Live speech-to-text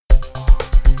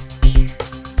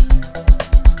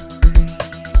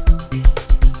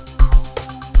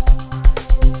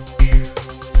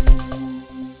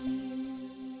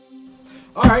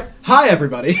Hi,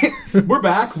 everybody. We're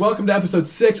back. Welcome to episode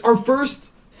 6, our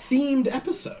first themed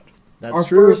episode. That's our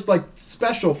true. first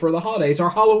special for the holidays,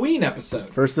 our Halloween episode.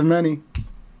 First of many.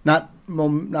 Not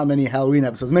many Halloween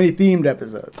episodes, many themed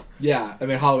episodes. Yeah, I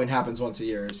mean, Halloween happens once a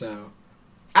year, so...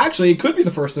 Actually, it could be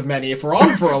the first of many if we're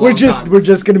on for a long time. We're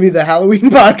just going to be the Halloween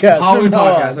podcast. Halloween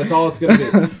podcast, that's all it's going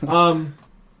to be.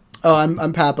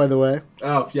 I'm Pat, by the way.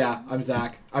 Oh, yeah, I'm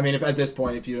Zach. I mean, at this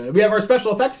point, if you... We have our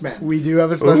special effects man. We do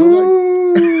have a special effects.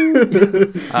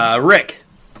 Rick.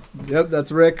 Yep,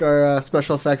 that's Rick, our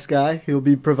special effects guy. He'll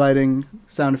be providing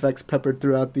sound effects peppered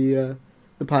throughout the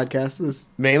podcast.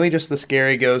 Mainly just the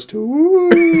scary ghost.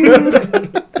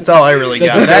 That's all I really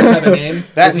got. Does he have a name?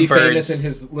 That's Is he birds. famous in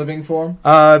his living form?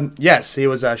 Yes, he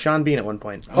was Sean Bean at one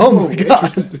point. Oh my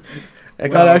god.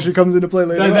 That actually comes into play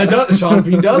later. That does, Sean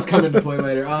Bean does come into play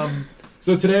later.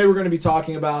 So today we're going to be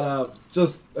talking about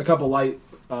just a couple light,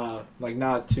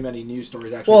 not too many news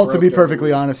stories actually. Well, to be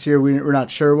perfectly honest here, we're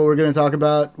not sure what we're going to talk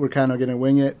about. We're kind of going to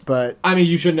wing it, but... I mean,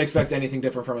 you shouldn't expect anything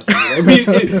different from us anyway.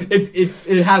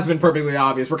 It has been perfectly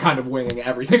obvious. We're kind of winging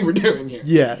everything we're doing here.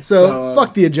 Yeah, so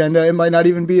fuck the agenda. It might not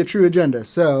even be a true agenda.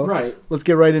 So right. Let's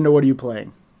get right into what are you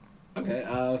playing.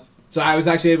 Okay, so I was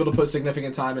actually able to put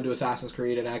significant time into Assassin's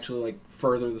Creed and actually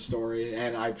further the story,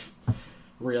 and I've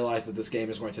realized that this game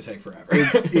is going to take forever.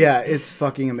 It's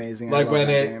fucking amazing. I love that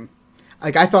game.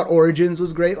 I thought Origins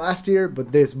was great last year,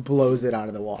 but this blows it out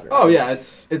of the water. Oh yeah,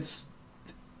 it's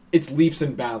leaps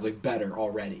and bounds better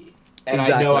already, and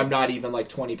exactly. I know I'm not even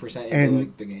 20%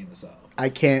 into the game itself. I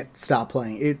can't stop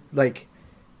playing it.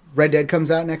 Red Dead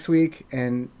comes out next week,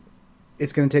 and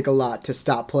it's going to take a lot to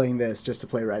stop playing this just to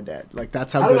play Red Dead.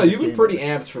 That's how. I don't know. You've been pretty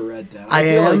amped for Red Dead. I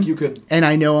feel like you could, and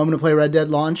I know I'm going to play Red Dead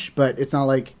launch, but it's not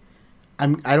like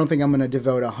I don't think I'm going to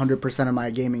devote 100% of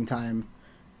my gaming time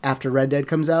after Red Dead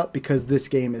comes out because this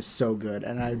game is so good,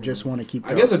 and I just want to keep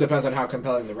going. I guess it depends on how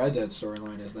compelling the Red Dead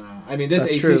storyline is now. I mean,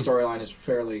 this AC storyline is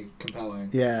fairly compelling.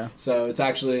 Yeah. So it's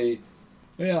actually,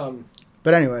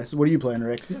 But anyways, what are you playing,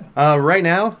 Rick? Yeah. Right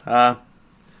now,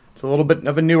 it's a little bit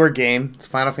of a newer game. It's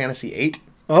Final Fantasy VIII.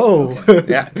 Oh.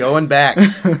 Okay. Yeah, going back.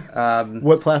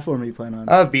 What platform are you playing on?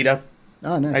 Vita.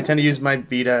 Oh, nice. I tend to use my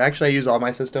Vita. Actually, I use all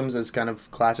my systems as kind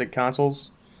of classic consoles.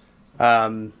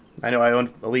 I know I own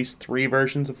at least 3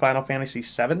 versions of Final Fantasy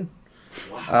VII.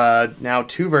 Wow. Now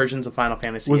 2 versions of Final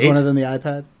Fantasy VIII. Was one of them the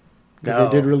iPad? Because No.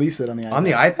 they did release it on the iPad. On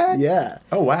the iPad? Yeah.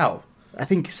 Oh, wow. I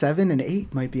think 7 and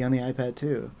 8 might be on the iPad,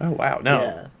 too. Oh, wow. No.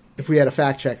 Yeah. If we had a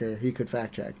fact checker, he could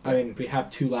fact check. I mean, we have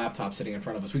 2 laptops sitting in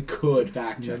front of us. We could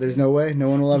fact check. There's no way.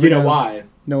 No one will ever know. You know why?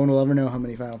 No one will ever know how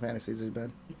many Final Fantasies there's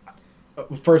been.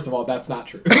 First of all, that's not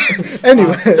true.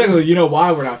 Anyway. Secondly, you know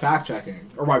why we're not fact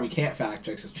checking? Or why we can't fact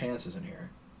check his chances in here.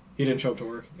 He didn't show up to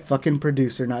work again. Fucking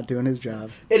producer not doing his job.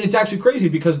 And it's actually crazy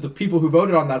because the people who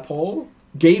voted on that poll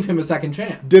gave him a second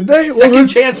chance. Did they? Second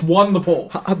chance won the poll.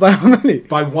 By how many?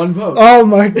 By 1 vote. Oh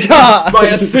my god. By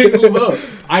a single vote.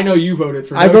 I know you voted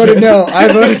for no I voted chance. no.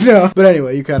 I voted no. But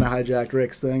anyway, you kind of hijacked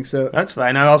Rick's thing, so... That's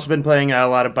fine. I've also been playing a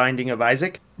lot of Binding of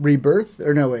Isaac. Rebirth?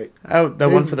 Or no, wait. Oh, the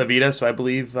one for the Vita, so I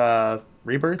believe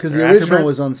Rebirth? Because the original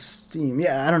was on Steam.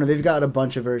 Yeah, I don't know. They've got a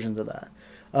bunch of versions of that.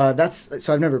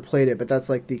 So I've never played it, but that's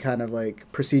the kind of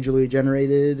procedurally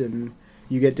generated, and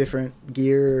you get different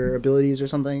gear or abilities or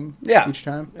something each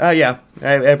time? Yeah,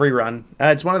 every run.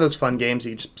 It's one of those fun games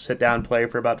you just sit down and play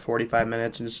for about 45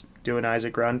 minutes and just do an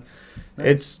Isaac run. Nice.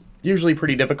 It's usually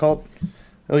pretty difficult.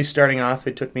 At least starting off,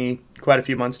 it took me quite a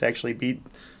few months to actually beat,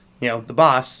 the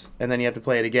boss, and then you have to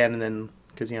play it again, and then,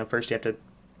 because, first you have to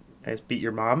beat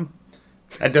your mom.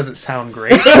 That doesn't sound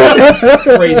great.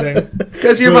 Phrasing.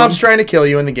 Because your mom's trying to kill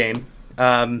you in the game.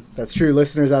 That's true,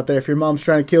 listeners out there. If your mom's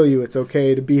trying to kill you, it's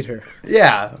okay to beat her.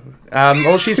 Yeah.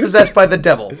 Well, she's possessed by the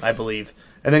devil, I believe.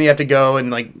 And then you have to go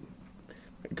and,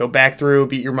 go back through,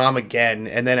 beat your mom again.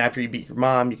 And then after you beat your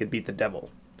mom, you can beat the devil.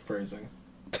 Phrasing.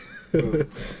 Ooh,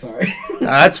 sorry.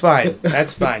 That's fine.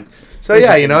 That's fine. So,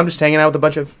 yeah, I'm just hanging out with a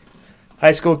bunch of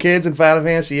high school kids in Final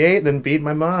Fantasy VIII, then beat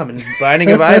my mom and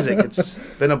Binding of Isaac.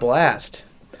 It's been a blast.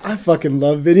 I fucking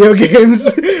love video games.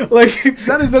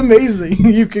 That is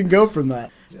amazing. You can go from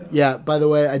that. Yeah, by the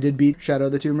way, I did beat Shadow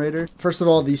of the Tomb Raider. First of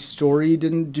all, the story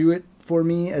didn't do it for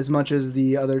me as much as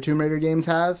the other Tomb Raider games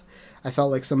have. I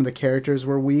felt like some of the characters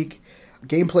were weak.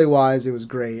 Gameplay-wise, it was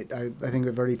great. I think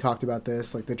we've already talked about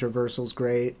this. The traversal's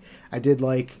great. I did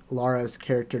like Lara's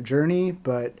character journey,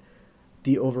 but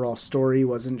the overall story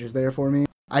wasn't just there for me.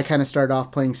 I kind of started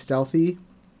off playing stealthy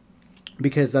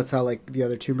because that's how the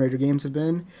other Tomb Raider games have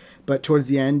been. But towards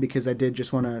the end, because I did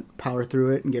just want to power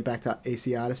through it and get back to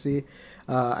AC Odyssey,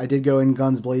 I did go in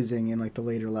guns blazing in the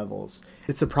later levels.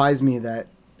 It surprised me that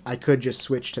I could just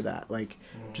switch to that.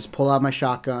 Just pull out my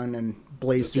shotgun and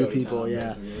blaze Just through go to people, town, yeah.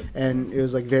 basically. And it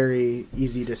was like very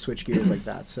easy to switch gears like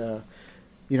that. So,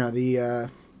 the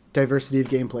diversity of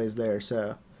gameplay is there.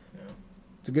 So, Yeah.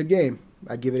 it's a good game.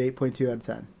 I'd give it 8.2 out of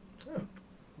 10.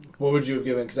 What would you have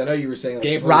given? Because I know you were saying like,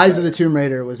 gameplay Rise was of the better. Tomb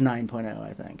Raider was 9.0,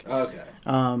 I think.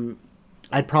 Okay.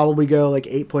 I'd probably go like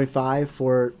 8.5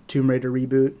 for Tomb Raider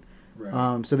reboot.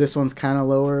 Right. So this one's kind of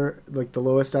lower, like the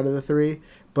lowest out of the three.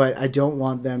 But I don't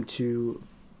want them to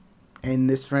end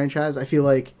this franchise. I feel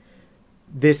like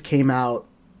this came out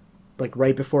like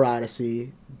right before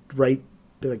Odyssey, right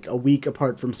like a week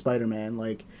apart from Spider-Man.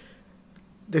 Like,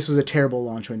 this was a terrible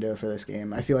launch window for this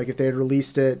game. I feel like if they had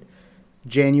released it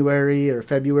January or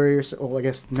February or so, well, I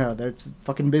guess no, that's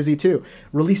fucking busy too.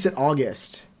 Release it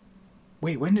August.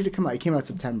 Wait, when did it come out? It came out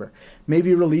September.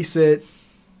 Maybe release it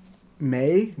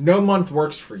May. No month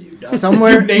works for you. Does it?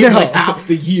 Somewhere- You named no. like half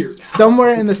the year.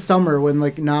 Somewhere in the summer when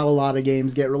like not a lot of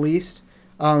games get released.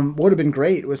 What would have been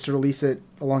great was to release it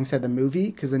alongside the movie,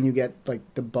 because then you get like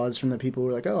the buzz from the people who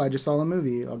are like, oh, I just saw the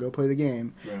movie, I'll go play the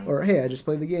game. Right. Or hey, I just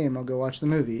played the game, I'll go watch the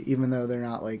movie, even though they're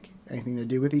not like anything to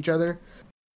do with each other.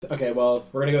 Okay, well,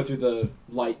 we're gonna go through the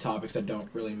light topics that don't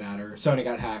really matter. Sony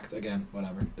got hacked again.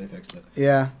 Whatever, they fixed it.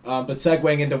 Yeah. But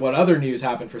segueing into what other news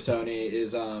happened for Sony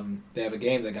is they have a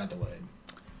game that got delayed.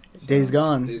 So, Days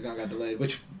Gone. Days Gone got delayed,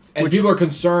 which people are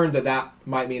concerned that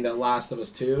might mean that Last of Us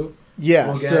 2 Yeah,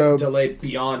 will get so delayed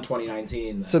beyond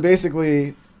 2019. Then. So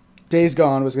basically, Days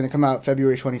Gone was going to come out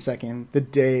February 22nd, the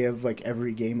day of like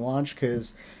every game launch,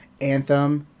 because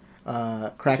Anthem,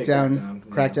 Crackdown,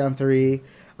 yeah. Crackdown 3,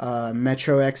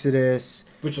 Metro Exodus,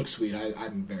 Which looks sweet.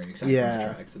 I'm very excited.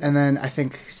 yeah, For Exodus. and then I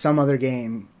think some other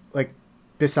game like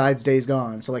besides Days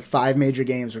Gone. So like 5 major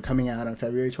games were coming out on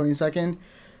February 22nd.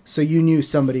 So you knew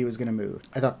somebody was going to move.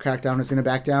 I thought Crackdown was going to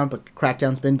back down, but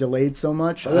Crackdown's been delayed so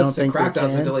much. I don't think Crackdown's they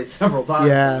been can. delayed several times.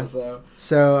 Yeah. Now, so.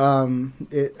 So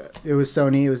it was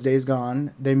Sony. It was Days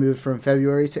Gone. They moved from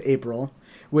February to April,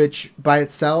 which by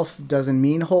itself doesn't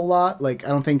mean a whole lot. Like, I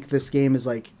don't think this game is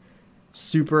like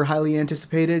super highly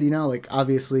anticipated. You know, like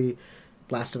obviously,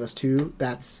 Last of Us 2.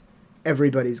 That's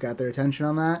everybody's got their attention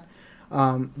on that.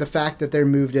 The fact that they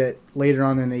moved it later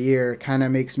on in the year kind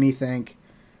of makes me think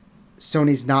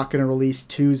Sony's not going to release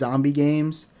 2 zombie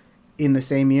games in the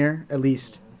same year. At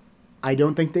least, I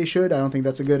don't think they should. I don't think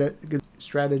that's a good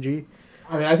strategy.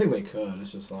 I mean, I think they could.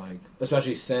 It's just like,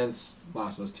 especially since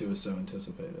Last of Us 2 is so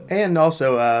anticipated. And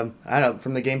also, I don't know,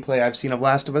 from the gameplay I've seen of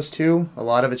Last of Us 2, a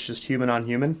lot of it's just human on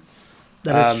human.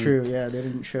 That is true. Yeah, they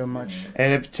didn't show much.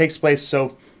 And if it takes place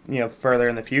so, further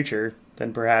in the future,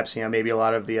 then perhaps, maybe a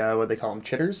lot of the, what they call them,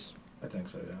 chitters? I think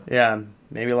so, yeah. Yeah,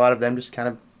 maybe a lot of them just kind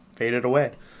of faded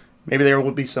away. Maybe there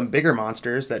will be some bigger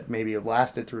monsters that maybe have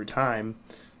lasted through time.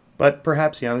 But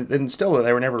perhaps, and still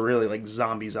they were never really like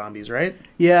zombies, right?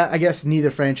 Yeah, I guess neither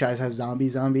franchise has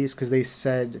zombies, because they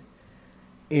said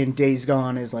in Days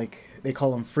Gone is like, they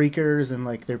call them freakers, and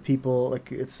like they're people,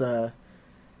 like it's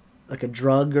like a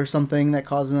drug or something that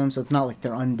causes them, so it's not like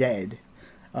they're undead.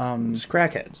 Just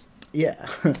crackheads. Yeah.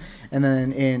 And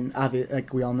then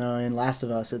like we all know in Last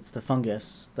of Us, it's the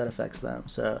fungus that affects them.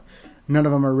 So none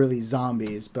of them are really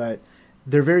zombies, but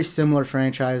they're very similar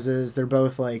franchises. They're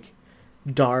both like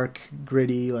dark,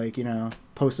 gritty, like, not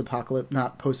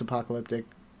post-apocalyptic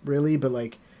really, but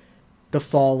like the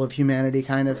fall of humanity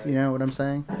kind of, Right. You know what I'm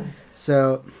saying?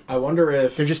 So I wonder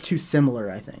if... they're just too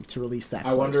similar, I think, to release that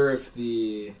close. I wonder if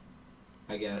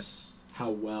how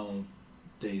well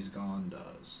Days Gone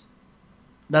does.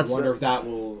 I wonder if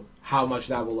how much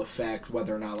that will affect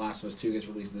whether or not Last of Us 2 gets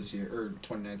released this year or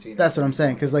 2019. That's what I'm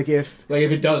saying, because like if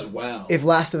it does well, if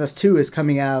Last of Us 2 is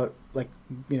coming out like,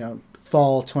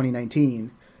 fall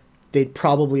 2019, they'd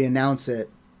probably announce it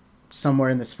somewhere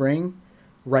in the spring,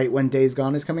 right when Days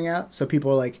Gone is coming out. So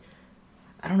people are like,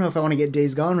 I don't know if I want to get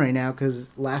Days Gone right now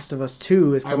because Last of Us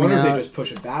 2 is I coming out. wonder if they just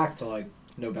push it back to like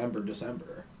November,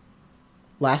 December.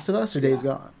 Last of Us or Days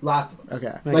Gone? Last of Us.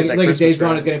 Okay. Like if Christmas Days Gone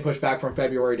run. is getting pushed back from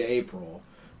February to April,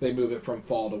 they move it from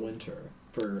fall to winter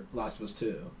for Last of Us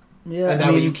 2. Yeah, And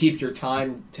that way you keep your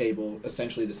timetable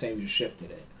essentially the same, you just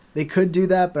shifted it. They could do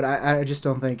that, but I just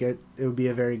don't think it would be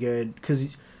a very good...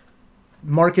 Because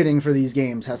marketing for these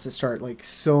games has to start like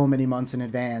so many months in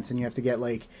advance, and you have to get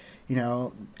like,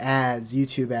 ads,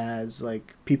 YouTube ads,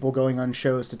 like people going on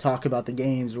shows to talk about the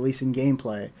games, releasing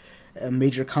gameplay,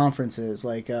 major conferences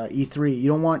like E3. You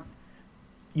don't want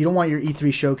your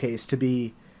E3 showcase to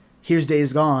be, here's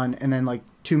Days Gone, and then like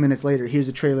 2 minutes later, here's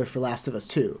a trailer for Last of Us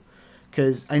 2.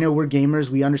 Because I know we're gamers,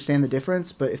 we understand the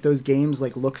difference, but if those games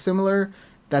like look similar,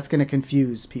 that's going to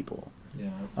confuse people.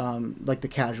 like the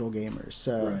casual gamers.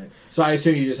 So, right. So I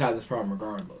assume you just had this problem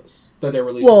regardless that they're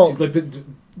releasing. Well, like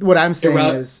what I'm saying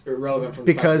is irrelevant from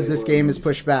because this game is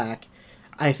pushed back.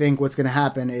 I think what's going to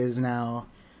happen is now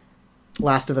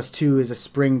Last of Us 2 is a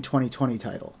spring 2020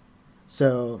 title.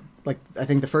 So, like, I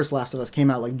think the first Last of Us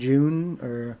came out like June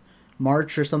or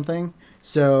March or something.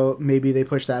 So maybe they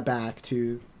push that back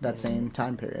to that same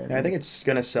time period. Yeah, I think it's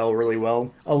gonna sell really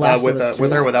well. Last with of Us 2.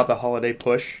 with or without the holiday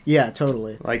push. Yeah,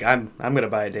 totally. Like I'm gonna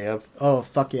buy a day of. Oh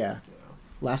fuck yeah!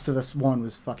 Last of Us 1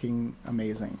 was fucking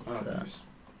amazing. Oh, So.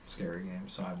 Scary game,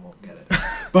 so I won't get it.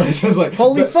 But it's just like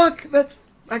Holy fuck!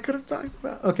 I could have talked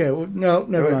about. Okay, well, no,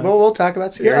 never mind. Well, we'll talk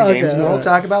about scary games, and we'll right.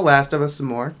 talk about Last of Us some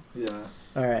more. Yeah.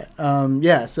 All right.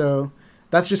 Yeah. So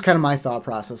that's just kind of my thought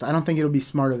process. I don't think it'll be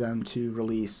smart of them to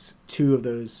release 2 of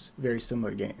those very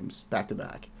similar games back to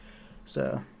back.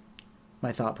 So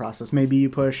my thought process. Maybe you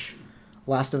push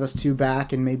Last of Us 2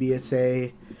 back, and maybe it's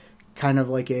a kind of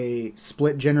like a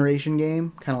split generation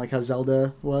game, kind of like how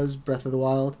Zelda was, Breath of the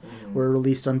Wild, were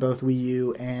released on both Wii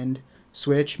U and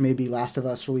Switch. Maybe Last of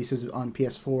Us releases on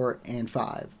PS4 and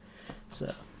 5.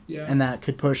 So Yeah. and that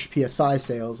could push PS5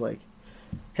 sales. Like,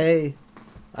 hey,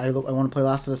 I want to play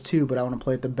Last of Us 2, but I want to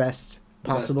play it the best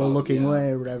possible looking way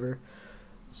or whatever.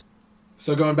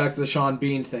 So going back to the Sean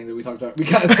Bean thing that we talked about, we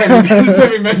kind of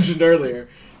semi-mentioned earlier,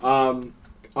 on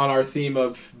our theme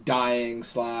of dying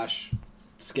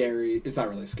 / scary. It's not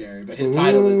really scary, but his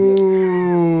title is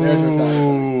there's your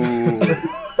title.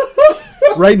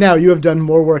 Right now, you have done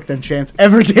more work than Chance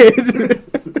ever did.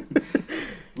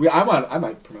 I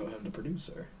might promote him to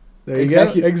producer. There you go.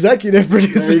 Executive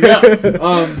producer. There you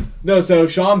go. No, so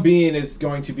Sean Bean is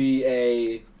going to be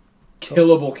a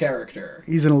killable character.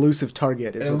 He's an elusive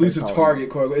target. An elusive target,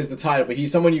 quote, is the title, but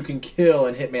he's someone you can kill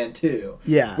in Hitman 2.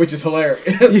 Yeah. Which is hilarious.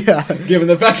 Yeah. Given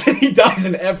the fact that he dies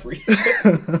in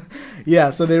everything. Yeah,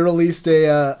 so they released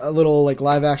a little like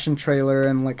live action trailer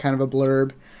and like kind of a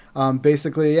blurb.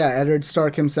 Basically, yeah, Eddard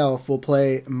Stark himself will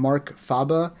play Mark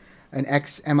Faba, an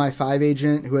ex-MI5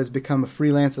 agent who has become a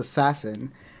freelance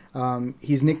assassin.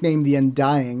 He's nicknamed the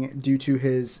Undying due to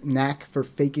his knack for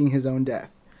faking his own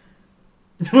death.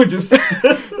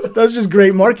 That's just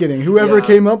great marketing. Whoever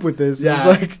came up with this is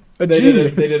like a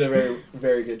genius. They did a very,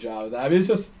 very good job of that. I mean, it's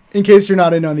just... In case you're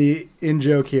not in on the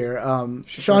in-joke here,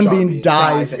 Sean Bean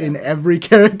dies in every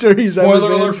character he's ever been.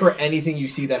 Spoiler alert for anything you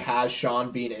see that has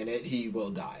Sean Bean in it, he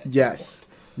will die at some point.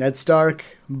 Ned Stark,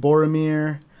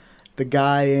 Boromir, the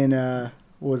guy in, what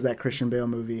was that Christian Bale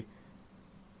movie?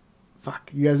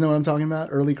 Fuck, you guys know what I'm talking about?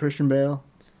 Early Christian Bale?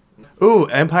 Ooh,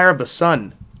 Empire of the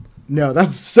Sun. No,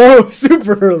 that's so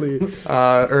super early.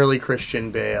 Early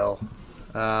Christian Bale.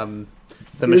 The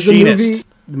Machinist.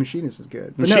 The Machinist is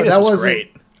good. But Machinist was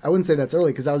great. I wouldn't say that's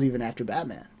early because that was even after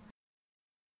Batman.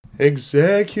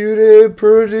 Executive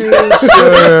producer.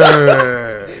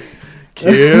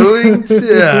 Killing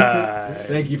time.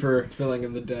 Thank you for filling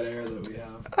in the dead air that we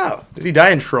have. Oh, did he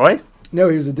die in Troy? No,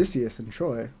 he was Odysseus in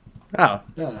Troy. Oh.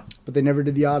 Yeah. But they never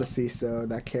did the Odyssey, so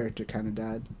that character kind of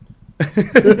died.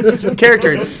 The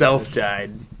character itself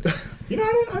died. You know,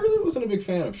 I really wasn't a big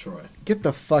fan of Troy. Get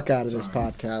the fuck out of this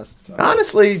podcast. Sorry.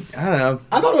 Honestly, I don't know.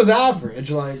 I thought it was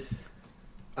average. Like,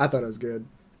 I thought it was good.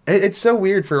 It's so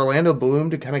weird for Orlando Bloom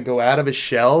to kind of go out of his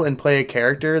shell and play a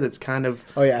character that's kind of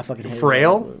I fucking hate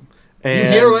frail. Orlando Bloom. you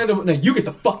hate Orlando Bloom? No, you get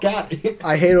the fuck out of here.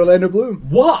 I hate Orlando Bloom.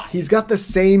 Why? He's got the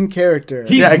same character.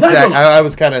 Yeah, exactly. I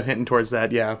was kind of hinting towards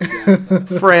that, yeah.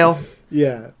 Frail.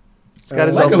 Yeah. He's got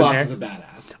his open Legolas hair. is a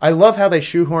badass. I love how they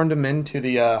shoehorned him into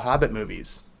the Hobbit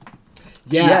movies.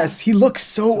 Yeah. Yes, he looks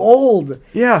so old.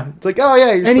 Yeah. It's like, oh,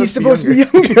 yeah, And he's supposed to be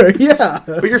younger. Yeah.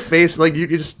 But your face, like, you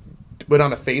just went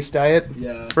on a face diet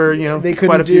for, They quite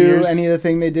couldn't a few do years. any of the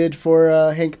thing they did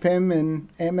for Hank Pym and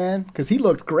Ant-Man because he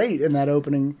looked great in that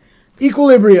opening.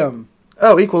 Equilibrium.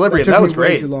 Oh, Equilibrium. That was way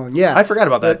great. Too long. Yeah. I forgot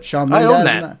about that. But Sean I Bean own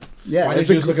dies in that. Yeah. Why did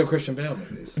you just look up Christian Bale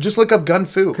movies? Just look up Gun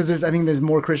Fu. Because I think there's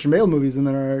more Christian Bale movies than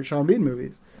there are Sean Bean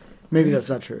movies. Maybe that's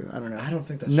not true. I don't know. I don't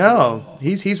think that's true. No.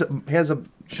 He has a...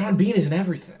 Sean Bean is in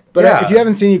everything. But Yeah. if you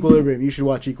haven't seen Equilibrium, you should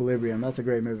watch Equilibrium. That's a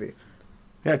great movie.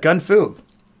 Yeah, Gun Fu.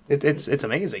 It's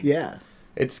amazing. Yeah.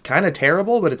 It's kind of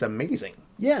terrible, but it's amazing.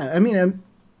 Yeah, I mean,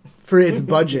 for its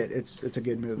budget, it's a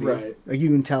good movie. Right. Like you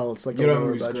can tell it's like You a know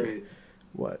lower who's budget. great?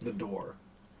 What? The Door.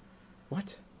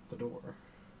 What? The Door.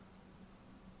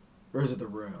 Or is it The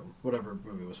Room? Whatever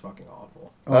movie was fucking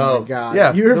awful. Oh my god.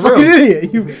 yeah, You're a The fucking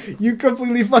Room. idiot. You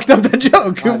completely fucked up the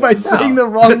joke I by know. saying the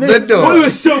wrong The name. Door. Oh, it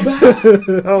was so bad.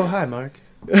 Oh, hi, Mark.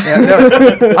 Yeah,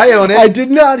 no, I own it. I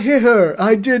did not hit her.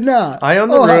 I did not. I own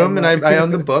the Oh, hi, room, and Mark. I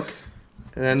own the book.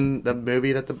 And the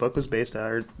movie that the book was based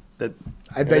on, or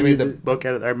I they bet you made the book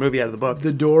out of our movie out of the book.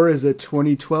 The Door is a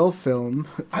 2012 film.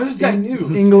 I was saying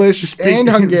news. English and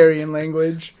Hungarian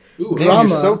language. Ooh, Damn, drama.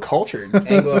 you're so cultured.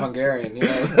 Anglo-Hungarian, you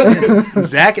know.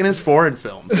 Zach and his foreign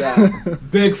films. Yeah,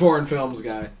 big foreign films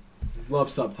guy. Love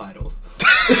subtitles.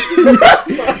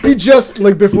 He just,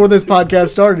 like, before this podcast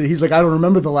started, he's like, I don't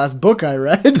remember the last book I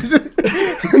read.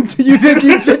 Do you think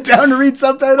you'd sit down to read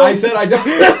subtitles? I said I don't.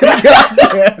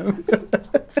 Goddamn.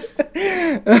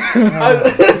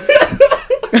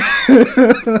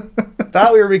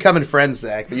 Thought we were becoming friends,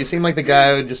 Zach, but you seem like the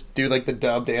guy who would just do like the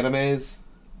dubbed animes.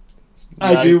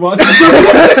 I do watch.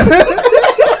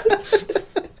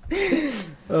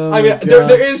 Oh I mean,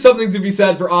 there is something to be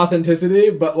said for authenticity,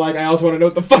 but like I also want to know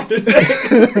what the fuck they're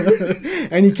saying.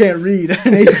 And you can't read at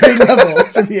an 8th grade level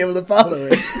to be able to follow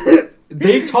it.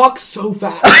 They talk so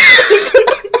fast.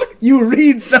 You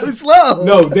read so slow.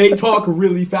 No, they talk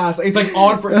really fast. It's like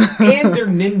on for, and they're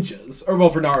ninjas, or well,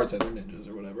 for Naruto, they're ninjas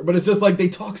or whatever. But it's just like they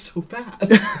talk so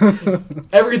fast.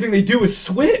 Everything they do is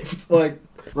swift. Like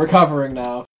recovering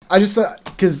now. I just thought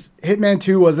because Hitman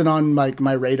 2 wasn't on like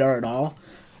my radar at all.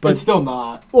 But it's still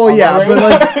not. Well, on yeah, my but radar.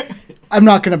 like I'm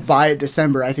not gonna buy it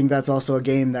December. I think that's also a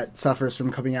game that suffers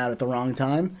from coming out at the wrong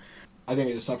time. I think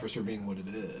it just suffers for being what it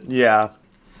is. Yeah.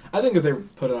 I think if they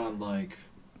put it on like,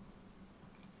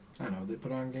 I don't know, they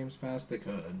put it on Games Pass, they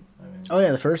could. I mean, Oh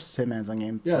yeah, the first Hitman's on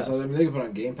Game yeah, Pass. so I mean, they could put it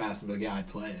on Game Pass and be like, yeah, I'd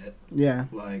play it. Yeah.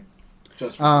 Like,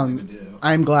 just for something to do.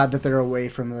 I'm glad that they're away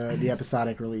from the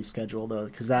episodic release schedule though,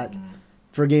 because that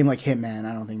for a game like Hitman,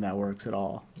 I don't think that works at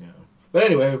all. Yeah. But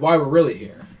anyway, why we're really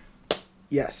here.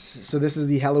 Yes, so this is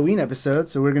the Halloween episode,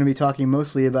 so we're going to be talking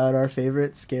mostly about our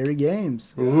favorite scary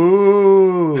games.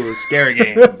 Ooh, scary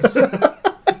games.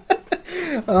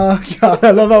 Oh, God,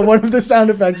 I love how one of the sound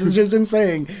effects is just him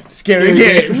saying, scary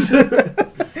games.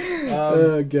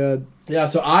 Oh, God. Yeah,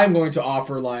 so I'm going to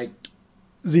offer, like,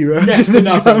 Zero. next Just to this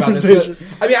nothing about this. conversation.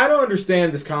 But, I mean, I don't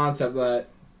understand this concept that,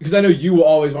 because I know you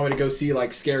always want me to go see,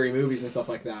 like, scary movies and stuff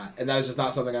like that, and that is just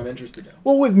not something I'm interested in.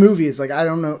 Well, with movies, like, I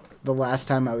don't know the last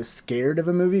time I was scared of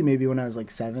a movie, maybe when I was,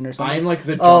 like, 7 or something. I'm, like,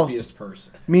 the Oh. jumpiest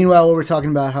person. Meanwhile, we were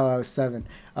talking about how I was 7.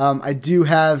 I do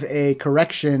have a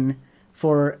correction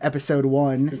for episode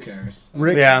 1. Who cares?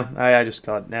 Rick. Yeah, I just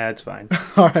called. Nah, it's fine.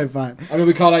 All right, fine. I mean,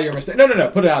 we called out your mistake. No,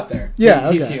 put it out there.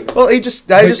 Yeah, He's okay. human. Well, I just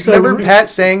remember so-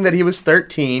 Pat saying that he was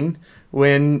 13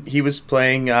 when he was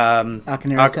playing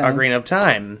Ocarina of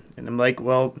Time, and I'm like,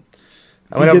 well,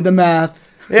 I He went did up, the math.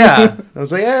 yeah. I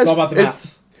was like, yeah, It's all about the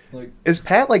maths. Like, is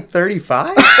Pat like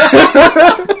 35?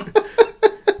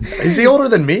 Is he older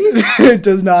than me? It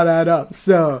does not add up.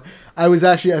 So, I was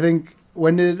actually, I think,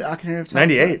 when did Ocarina of Time?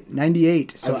 98.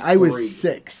 98. So, I was I was 3.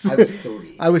 6. I was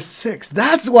 3. I was 6.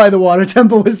 That's why the water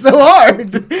temple was so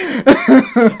hard.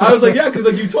 I was like, yeah, because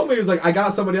like you told me, it was like I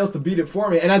got somebody else to beat it for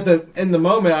me, and in the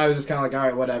moment, I was just kind of like, all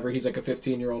right, whatever. He's like a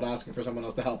 15-year-old asking for someone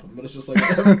else to help him, but it's just like,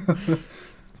 whatever.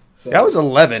 So, I was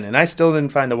 11, and I still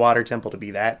didn't find the water temple to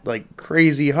be that like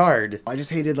crazy hard. I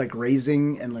just hated like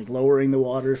raising and like lowering the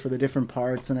water for the different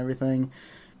parts and everything.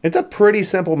 It's a pretty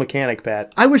simple mechanic,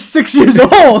 Pat. I was 6 years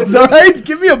old, all right?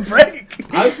 Give me a break.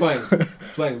 I was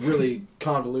playing really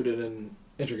convoluted and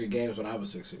intricate games when I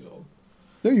was 6 years old.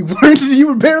 No, you weren't. You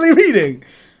were barely reading.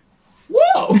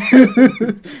 Whoa!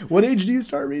 What age do you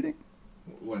start reading?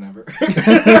 Whenever.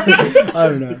 I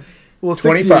don't know. Well,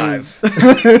 6 years.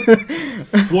 25.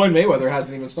 Floyd Mayweather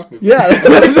hasn't even stuck me. Yeah,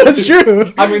 that's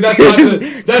true. I mean, that's You're not just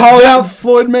that's calling not- out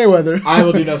Floyd Mayweather. I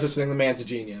will do no such thing. The man's a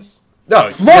genius. No,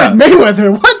 Floyd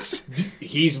Mayweather, what?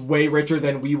 He's way richer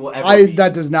than we will ever be.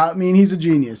 That does not mean he's a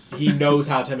genius. He knows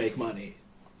how to make money.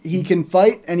 He can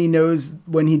fight, and he knows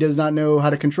when he does not know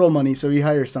how to control money, so he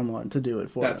hires someone to do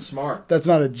it for him. That's smart. That's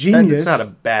not a genius. That's not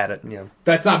a bad, you know.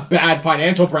 That's not bad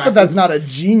financial practice. But that's not a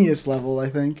genius level, I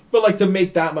think. But like to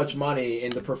make that much money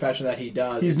in the profession that he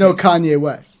does. He's it no takes- Kanye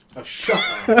West. Oh, shut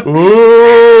up.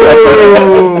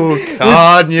 Ooh,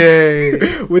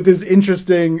 Kanye. With his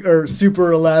interesting or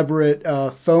super elaborate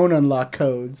phone unlock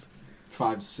codes.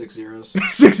 5, 6 zeros.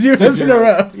 6 years 6 in a zeros.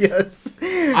 row, yes.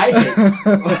 I hate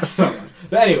so much.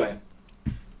 But anyway,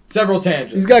 several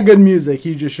tangents. He's got good music,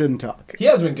 he just shouldn't talk. He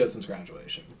has been good since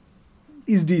graduation.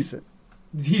 He's decent.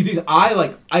 He's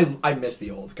I miss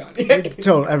the old Kanye.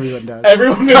 Total, everyone does.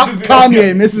 Everyone misses the Kanye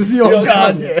old misses the old old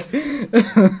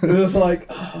Kanye. It was like,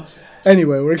 oh.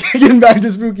 Anyway, we're getting back to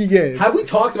spooky games. Have we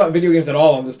talked about video games at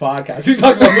all on this podcast? We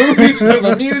talked about movies, we talked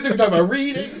about music, we talked about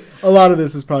reading. A lot of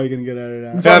this is probably going to get edited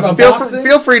out. Talk about boxing?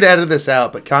 Feel free to edit this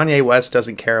out, but Kanye West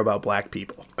doesn't care about black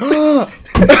people.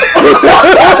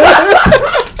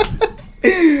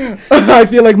 I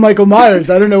feel like Michael Myers.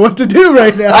 I don't know what to do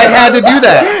right now. I had to do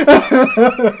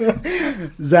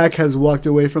that. Zach has walked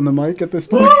away from the mic at this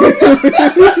point.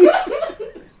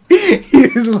 He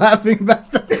is laughing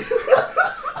back there.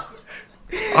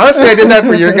 Honestly, I did that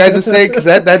for your guys' sake, because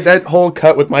that whole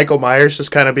cut with Michael Myers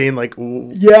just kind of being like,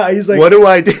 yeah, he's like, what do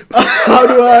I do? How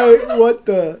do I, what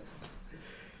the?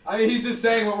 I mean, he's just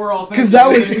saying what we're all thinking. Because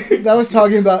that was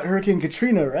talking about Hurricane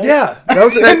Katrina, right? Yeah, that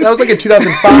was like in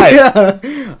 2005.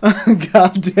 Yeah.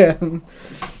 God damn.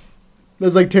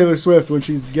 That's like Taylor Swift when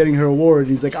she's getting her award.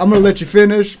 He's like, I'm going to let you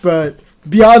finish, but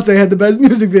Beyonce had the best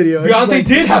music video. Beyonce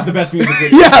did have the best music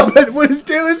video. Yeah, but what is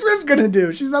Taylor Swift going to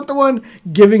do? She's not the one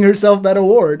giving herself that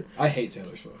award. I hate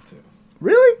Taylor Swift, too.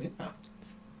 Really? Yeah.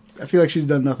 I feel like she's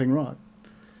done nothing wrong.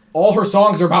 All her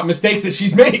songs are about mistakes that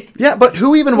she's made. Yeah, but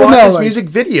who even watches music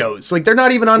videos? Like, they're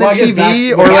not even on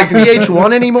MTV or like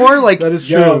VH1 anymore. Like, that is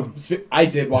true. I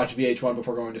did watch VH1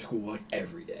 before going to school, like,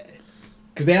 every day.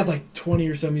 Because they had, like, 20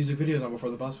 or so music videos on before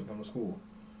the bus would come to school.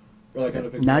 Or,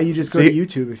 like, now you just go to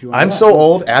YouTube if you want. I'm so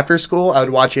old. After school, I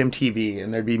would watch MTV,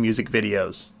 and there'd be music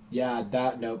videos. Yeah,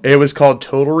 nope. It was called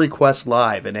Total Request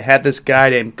Live, and it had this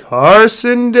guy named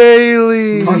Carson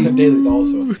Daly. Carson Daly's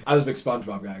also. I was a big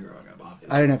SpongeBob guy growing up, obviously.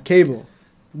 I didn't have cable.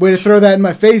 Way to throw that in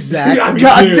my face, Zach. Yeah,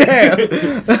 God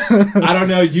damn. I don't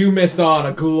know. You missed on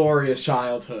a glorious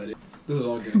childhood. This is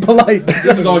all getting polite.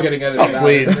 This is all getting edited. Oh,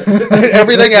 please.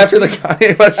 Everything after the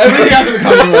Kanye West. Everything after the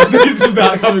Kanye West. This is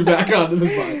not coming back onto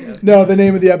this podcast. No, the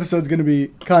name of the episode is going to be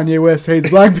Kanye West Hates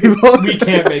Black People. We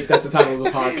can't make that the title of the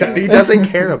podcast. He doesn't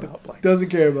care about black. Doesn't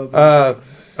care about that.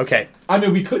 Okay. I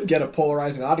mean, we could get a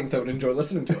polarizing audience that would enjoy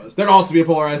listening to us. There'd also be a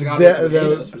polarizing audience that would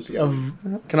hate us. Which is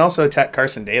Can also attack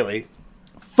Carson Daly.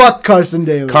 Fuck Carson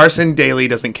Daly. Carson Daly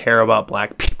doesn't care about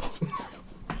black people.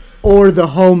 Or the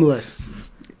homeless.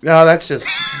 No, that's just...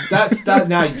 that.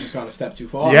 Now you just gone a step too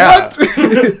far. Yeah. What?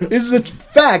 This is a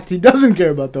fact. He doesn't care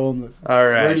about the homeless. All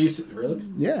right. Where do you really?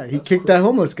 Yeah, he kicked that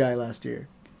homeless guy last year.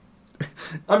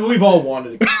 I mean, we've all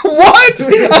wanted to. What?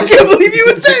 I can't believe you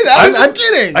would say that. I was just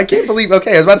kidding. I can't believe...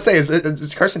 Okay, I was about to say,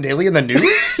 is Carson Daly in the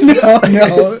news?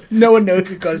 No one knows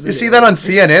who Carson Daly You see that on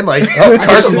CNN? Like, oh,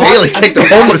 Carson Daly kicked a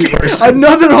homeless person.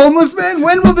 Another homeless man?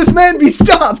 When will this man be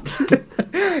stopped?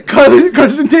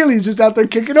 Carson Daly's just out there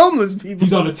kicking homeless people.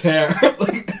 He's on a tear.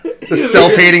 It's a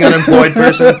self-hating unemployed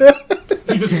person.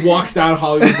 He just walks down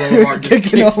Hollywood Boulevard and just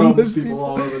Kicking kicks homeless homeless people people.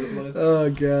 all over the place. Oh,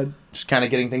 God. Just kind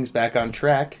of getting things back on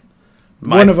track.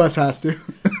 One of us has to.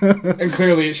 And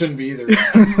clearly it shouldn't be either.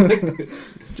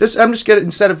 I'm just gonna,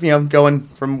 instead of going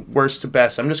from worst to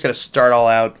best, I'm just gonna start all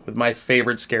out with my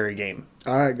favorite scary game.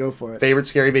 All right, go for it. Favorite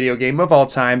scary video game of all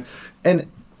time, and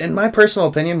in my personal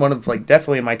opinion, one of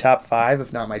definitely in my top 5,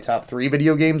 if not my top 3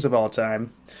 video games of all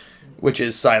time, which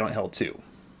is Silent Hill 2.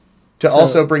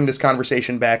 Also bring this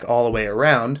conversation back all the way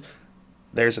around,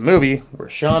 there's a movie where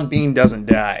Sean Bean doesn't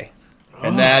die.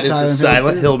 And that is the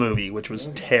Silent Hill movie, which was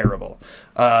terrible.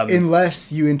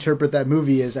 Unless you interpret that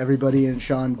movie as everybody in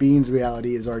Sean Bean's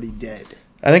reality is already dead.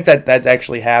 I think that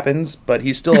actually happens, but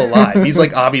he's still alive. He's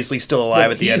obviously still alive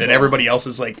at the end, and everybody else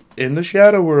is in the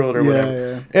shadow world or whatever.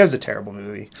 Yeah. It was a terrible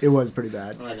movie. It was pretty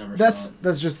bad. I never That's saw it.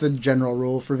 that's just the general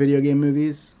rule for video game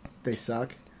movies. They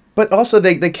suck. But also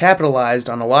they capitalized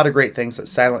on a lot of great things that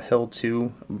Silent Hill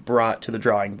 2 brought to the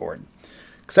drawing board.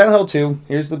 Silent Hill 2,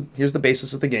 here's the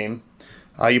basis of the game.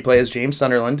 You play as James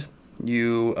Sunderland.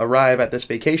 You arrive at this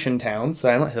vacation town,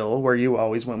 Silent Hill, where you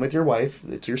always went with your wife.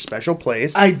 It's your special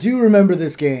place. I do remember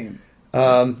this game.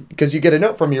 Because you get a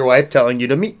note from your wife telling you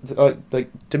to meet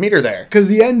her there. Because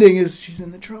the ending is she's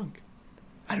in the trunk.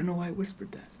 I don't know why I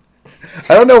whispered that.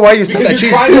 I don't know why you said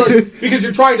that. Because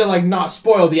you're trying to not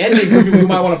spoil the ending for people who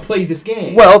might want to play this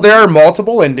game. Well, there are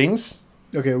multiple endings.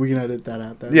 Okay, we can edit that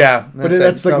out then. Yeah. But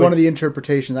that's one of the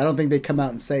interpretations. I don't think they come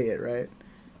out and say it, right?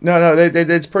 No,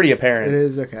 it's pretty apparent. It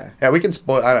is, okay. Yeah, we can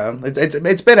spoil. I don't know.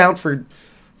 It's been out for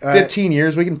 15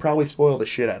 years. We can probably spoil the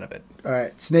shit out of it. All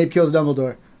right, Snape kills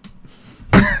Dumbledore.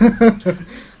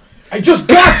 I just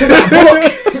got to that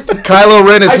book. Kylo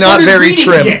Ren is not very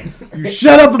trim. You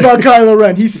shut up about Kylo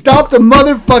Ren. He stopped a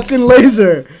motherfucking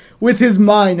laser with his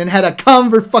mind and had a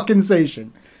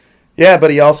conversation. Yeah,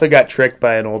 but he also got tricked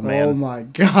by an old man. Oh my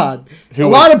God. A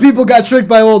lot of people got tricked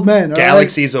by old men.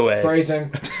 Galaxies away.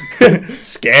 Phrasing.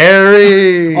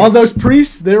 Scary. All those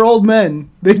priests, they're old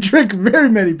men. They trick very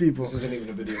many people. This isn't even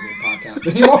a video game podcast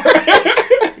anymore.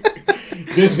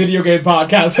 This video game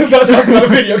podcast is not talking about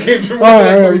video games. All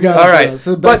right.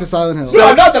 So back But- to Silent Hill.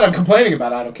 So not that I'm complaining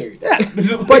about it. I don't care. Yeah.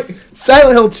 But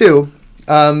Silent Hill 2,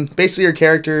 basically your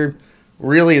character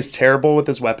really is terrible with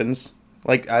his weapons.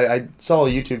 Like I saw a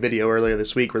YouTube video earlier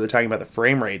this week where they're talking about the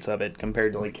frame rates of it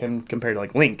compared to Link in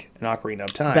Ocarina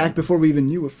of Time. Back before we even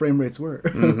knew what frame rates were.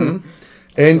 Mm-hmm.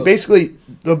 And basically,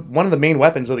 one of the main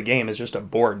weapons of the game is just a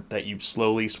board that you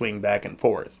slowly swing back and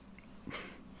forth.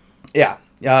 Yeah.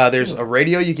 There's a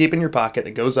radio you keep in your pocket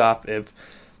that goes off if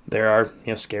there are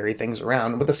scary things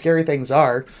around. What the scary things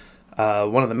are,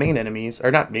 one of the main enemies, or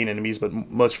not main enemies, but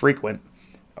most frequent,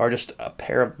 are just a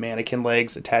pair of mannequin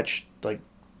legs attached like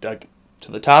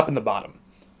to the top and the bottom.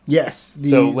 Yes.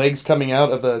 So legs coming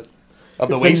out of the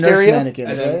waist nurse area.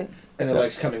 Mannequins, right? And the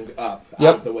legs coming up out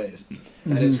Yep. of the waist.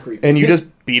 That is creepy. And you just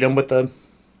beat them with the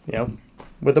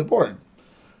board.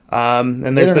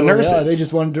 And there's the nurses. They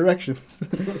just wanted directions.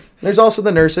 There's also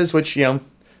the nurses, which they're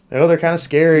kind of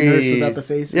scary. The nurse without the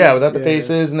faces. Yeah, without the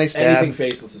faces, and they stab. Anything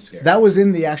faceless is scary. That was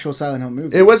in the actual Silent Hill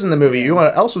movie. It was in the movie. You know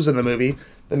what else was in the movie?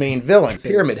 The main villain,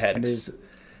 Pyramid Head. And his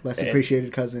less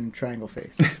appreciated cousin, Triangle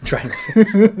Face. Triangle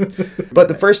Face. But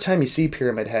the first time you see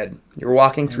Pyramid Head, you're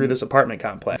walking through this apartment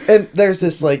complex, and there's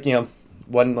this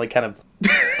one kind of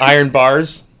iron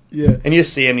bars. Yeah. And you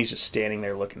just see him, he's just standing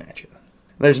there looking at you.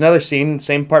 There's another scene,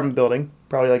 same apartment building,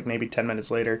 probably maybe 10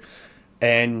 minutes later,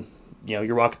 and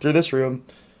you're walking through this room,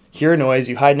 hear a noise,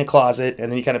 you hide in a closet,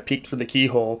 and then you kind of peek through the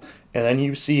keyhole, and then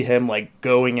you see him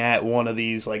going at one of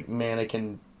these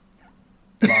mannequin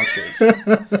monsters.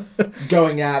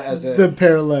 Going at as a... The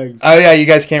pair of legs. Oh yeah, you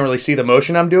guys can't really see the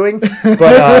motion I'm doing,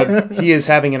 but he is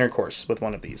having intercourse with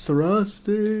one of these.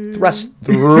 Thrusting.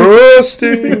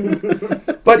 Thrusting.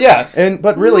 But yeah,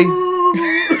 but really,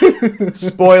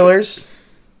 spoilers.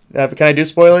 Can I do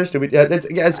spoilers? Do we?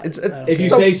 If you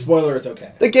say spoiler, it's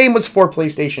okay. The game was for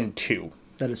PlayStation 2.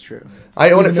 That is true. I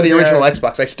own Even it for the though original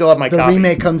Xbox. I still have my The copy.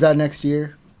 remake comes out next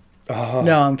year. Oh.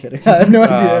 No, I'm kidding. I have no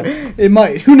idea. It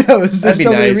might. Who knows? There's That'd be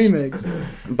so many nice. remakes.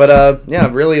 But yeah,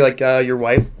 really, your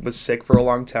wife was sick for a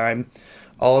long time.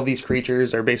 All of these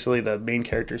creatures are basically the main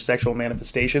character's sexual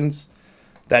manifestations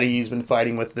that he's been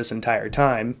fighting with this entire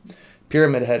time.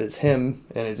 Pyramid Head is him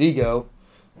and his ego,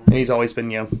 and he's always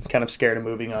been kind of scared of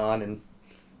moving on, and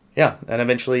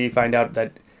eventually you find out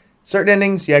that certain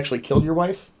endings you actually killed your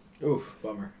wife. Oof,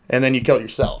 bummer. And then you killed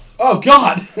yourself. Oh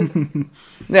God.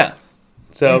 Yeah.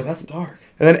 So Man, that's dark.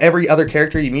 And then every other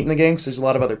character you meet in the game, because there's a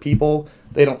lot of other people,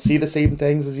 they don't see the same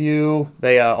things as you.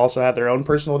 They also have their own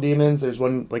personal demons. There's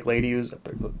one lady who's,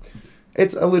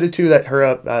 it's alluded to that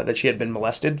her that she had been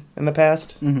molested in the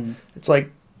past. Mm-hmm. It's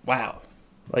wow,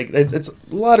 it's a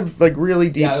lot of really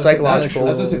deep psychological.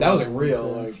 That was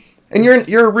real. And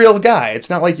you're a real guy. It's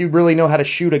not like you really know how to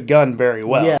shoot a gun very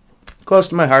well. Yeah. Close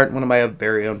to my heart, one of my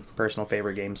very own personal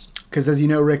favorite games. Because as you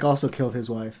know, Rick also killed his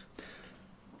wife.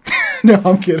 No,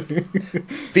 I'm kidding.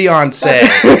 Fiance.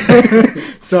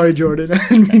 Sorry, Jordan. I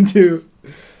didn't mean to.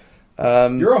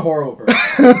 You're a horrible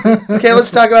person. Okay,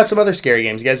 let's talk about some other scary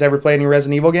games. You guys ever play any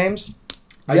Resident Evil games?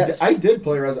 Yes. I did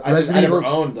play Resident Evil. I never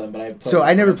owned them, but I played So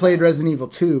I never played Resident Evil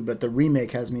 2, but the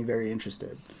remake has me very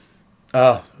interested.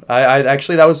 I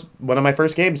actually, that was one of my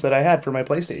first games that I had for my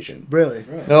PlayStation. Really?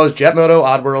 That was Jetmoto,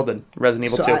 Oddworld, and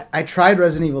Resident Evil 2. I tried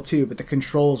Resident Evil 2, but the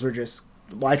controls were just...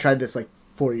 Well, I tried this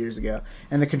 4 years ago,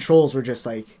 and the controls were just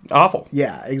awful.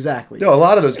 Yeah, exactly. No, a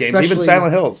lot of those games, even Especially-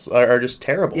 Silent Hills, are just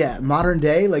terrible. Yeah, modern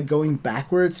day, going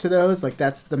backwards to those,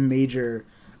 that's the major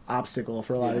obstacle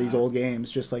for a lot of these old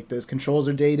games. Just those controls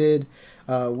are dated.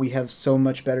 We have so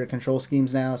much better control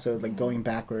schemes now, so going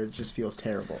backwards just feels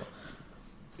terrible.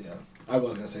 Yeah, I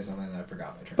was gonna say something that I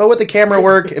forgot my train. But with the camera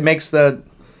work, it makes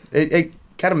it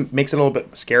kind of makes it a little bit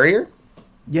scarier.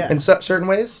 Yeah. In certain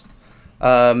ways.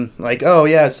 Oh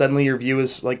yeah, suddenly your view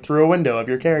is through a window of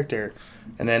your character,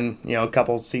 and then a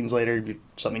couple scenes later,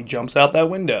 something jumps out that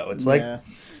window. It's yeah.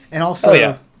 And also, oh,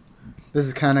 yeah. This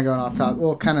is kind of going off top.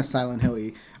 Well, kind of Silent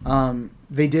Hill-y.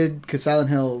 They did, because Silent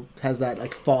Hill has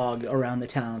that fog around the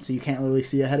town, so you can't really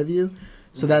see ahead of you.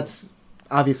 So that's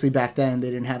obviously back then they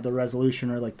didn't have the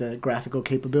resolution or the graphical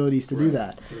capabilities to do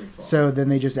that. So then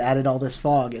they just added all this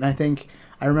fog, and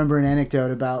I remember an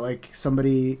anecdote about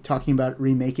somebody talking about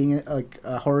remaking it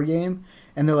a horror game,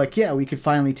 and they're yeah, we could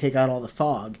finally take out all the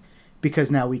fog because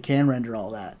now we can render all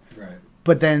that. Right.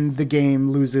 But then the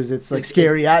game loses its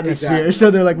scary atmosphere, exactly.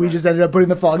 So they're we just ended up putting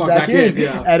the fog back in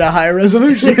at a higher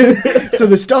resolution. So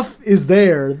the stuff is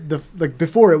there.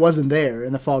 Before it wasn't there,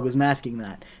 and the fog was masking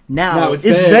that. Now it's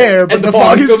there, but the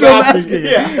fog is still masking it.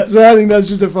 Yeah. So I think that's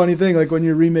just a funny thing. When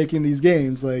you're remaking these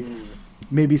games,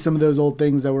 maybe some of those old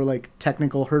things that were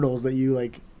technical hurdles that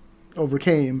you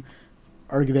overcame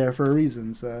are there for a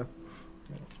reason. So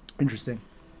interesting.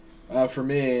 For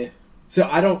me, So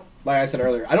I don't, like I said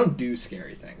earlier, I don't do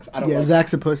scary things. I don't. Yeah, like,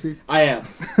 Zach's a pussy. I am.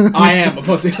 I am a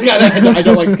pussy. Like, I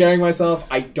don't like scaring myself.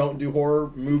 I don't do horror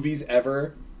movies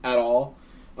ever at all.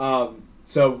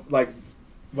 So like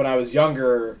when I was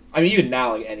younger, I mean even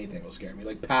now like anything will scare me.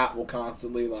 Like Pat will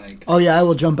constantly like. Oh yeah, I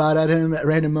will jump out at him at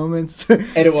random moments.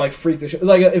 And it will like freak the shit.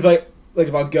 Like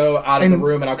if I'll go out of the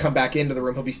room and I'll come back into the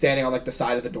room, he'll be standing on like the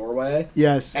side of the doorway.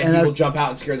 Yes, and he will jump out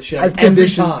and scare the shit out I've of me every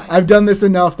conditioned. time. I've done this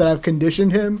enough that I've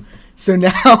conditioned him. So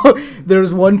now there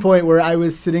was one point where I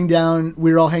was sitting down.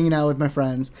 We were all hanging out with my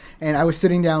friends, and I was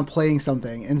sitting down playing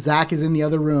something. And Zach is in the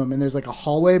other room, and there's like a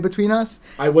hallway between us.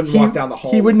 I wouldn't walk down the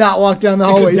hallway. He would not walk down the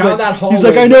hallway. Because down that hallway, he's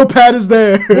like, I know Pat is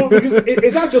there. Well, because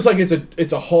it's not just like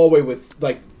it's a hallway with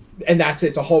like. And that's it.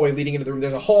 It's a hallway leading into the room.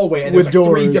 There's a hallway, and there's like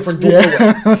doors. 3 different doorways.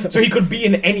 Yeah. So he could be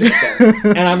in anything.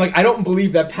 And I'm like, I don't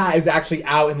believe that Pat is actually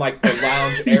out in like the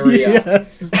lounge area.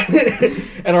 Yes.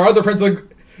 And our other friends, like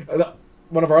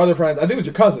one of our other friends, I think it was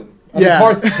your cousin. Yeah.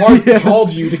 Parth yes.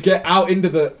 called you to get out into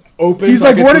the open. He's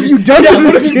like, what have you done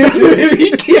to this kid?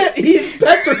 He can't. He's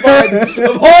petrified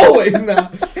of hallways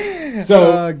now.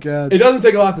 So oh, God. It doesn't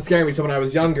take a lot to scare me. So when I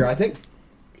was younger, I think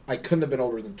I couldn't have been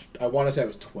older than. I want to say I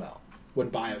was 12 when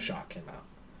BioShock came out.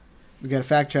 We got to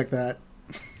fact check that.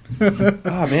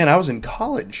 Oh man, I was in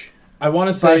college. I want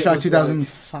to say BioShock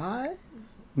 2005.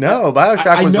 No,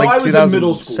 BioShock was like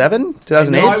 2007,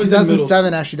 2008.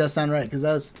 2007 actually does sound right because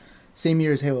that was same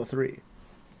year as Halo 3.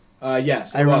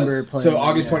 Yes, I remember playing. So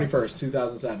August 21st,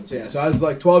 2007. So yeah, so I was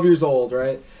like 12 years old,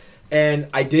 right? And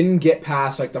I didn't get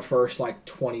past like the first like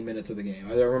 20 minutes of the game.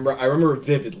 I remember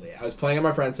vividly. I was playing at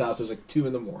my friend's house. It was like 2 or 3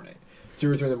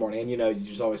 in the morning, and you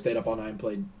just always stayed up all night and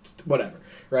played whatever,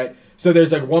 right? So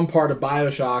there's like one part of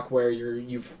BioShock where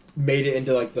you've made it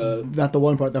into like the not the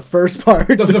one part, the first part.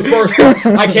 the first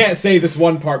part. I can't say this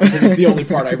one part because it's the only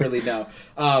part I really know.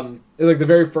 It's like the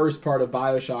very first part of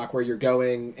BioShock where you're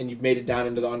going and you've made it down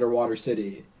into the underwater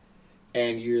city,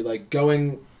 and you're like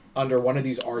going under one of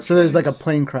these archways. So there's like a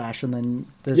plane crash, and then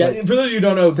there's for like those of you who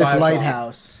don't know this BioShock,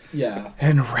 lighthouse. Yeah.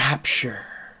 And Rapture.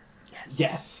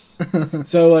 Yes.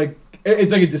 So like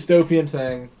it's like a dystopian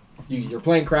thing. Your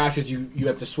plane crashes. You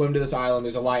have to swim to this island.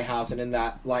 There's a lighthouse, and in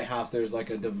that lighthouse, there's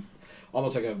like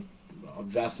almost like a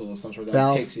vessel of some sort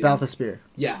that takes you. Bathysphere.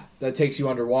 Yeah, that takes you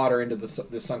underwater into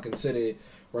the sunken city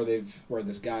where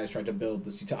this guy is trying to build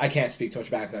this. I can't speak too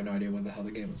much back because I have no idea what the hell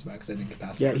the game was about because I didn't get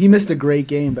past. Yeah, he missed a great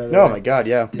game by the way. Oh my God,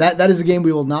 yeah. That is a game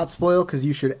we will not spoil because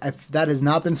you should. If that has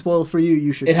not been spoiled for you,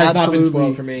 you should. It has absolutely, not been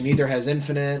spoiled for me. Neither has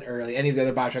Infinite or like any of the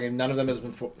other BioShock games. None of them has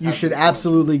been. You should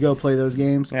absolutely go play those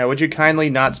games. Yeah, would you kindly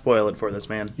not spoil it for this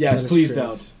man? Yes, please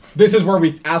don't. This is where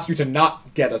we ask you to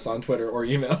not get us on Twitter or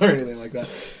email or anything like that.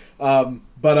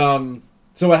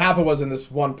 So what happened was in this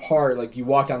one part, like you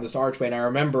walk down this archway, and I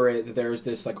remember it that there's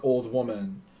this like old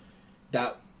woman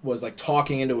that was like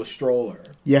talking into a stroller.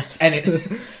 Yes.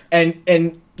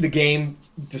 And the game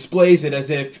displays it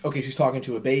as if she's talking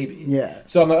to a baby. Yeah.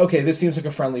 So I'm like, okay, this seems like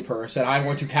a friendly person. I'm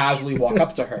going to casually walk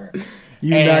up to her.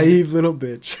 You naive little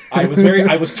bitch. I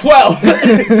was 12.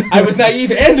 I was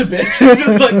naive and a bitch.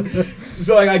 It's just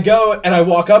like I go and I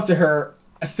walk up to her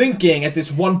thinking at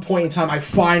this one point in time I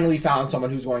finally found someone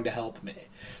who's going to help me.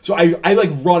 So I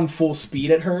like run full speed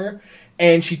at her,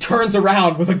 and she turns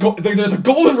around with there's a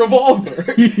golden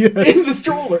revolver in the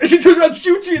stroller. And she turns around and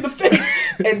shoots me in the face.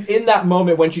 And in that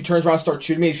moment when she turns around and starts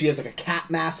shooting me, she has like a cat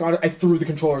mask on. I threw the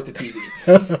controller at the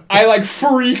TV. I like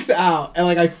freaked out and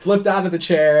like I flipped out of the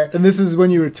chair. And this is when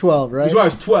you were 12, right? This is when I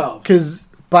was 12. Because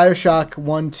BioShock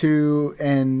 1, 2,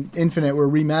 and Infinite were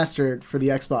remastered for the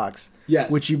Xbox.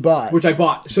 Yes. Which you bought. Which I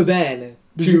bought. So then...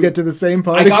 Did you get to the same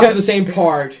part? I got to the same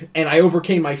part, and I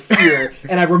overcame my fear.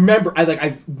 And I remember,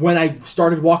 when I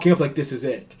started walking up, like, this is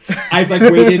it. I've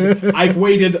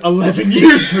waited 11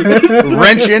 years for this.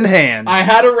 Wrench in hand. I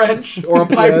had a wrench or a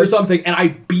pipe or something, and I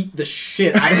beat the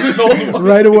shit out of this old woman.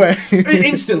 Right away.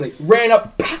 Instantly. Ran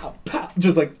up, pow, pow,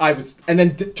 just like I was, and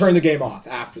then turned the game off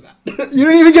after that. You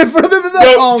didn't even get further than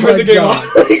that? No, turned the game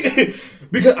off.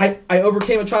 Because I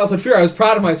overcame a childhood fear. I was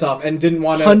proud of myself and didn't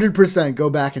want to... 100% go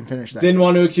back and finish that. Didn't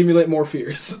want to accumulate more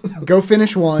fears. Go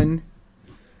finish 1,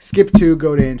 skip 2,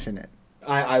 go to Infinite.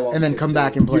 I won't and then skip come 2.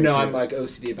 back and play 2. I'm like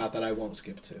OCD about that. I won't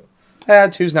skip 2.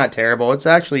 2's not terrible. It's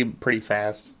actually pretty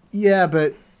fast. Yeah,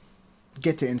 but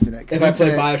get to Infinite. If I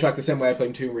play BioShock the same way I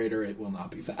play Tomb Raider, it will not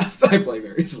be fast. I play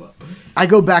very slow. I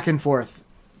go back and forth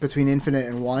between Infinite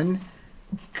and 1.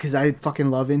 Because I fucking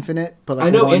love Infinite, but I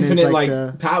know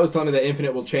Infinite. Pat was telling me that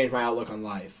Infinite will change my outlook on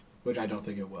life, which I don't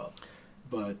think it will.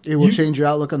 but it will change your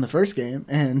outlook on the first game,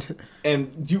 and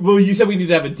you said we need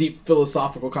to have a deep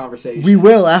philosophical conversation. we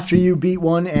will after you beat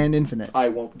 1 and Infinite. I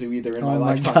won't do either in my my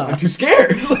lifetime. God. I'm too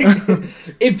scared. Like,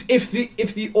 if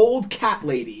the old cat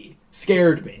lady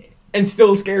scared me and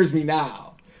still scares me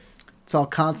now, It's all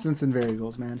constants and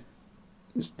variables, man.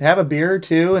 Just have a beer or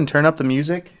two and turn up the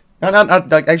music. Not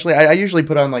like, actually, I usually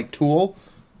put on like Tool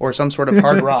or some sort of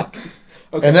hard rock.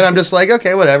 okay. And then I'm just like,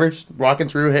 okay, whatever. Just walking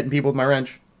through, hitting people with my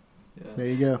wrench. Yeah. There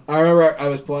you go. I remember I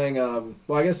was playing.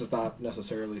 Well, I guess it's not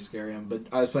necessarily scary, but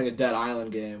I was playing a Dead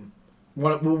Island game.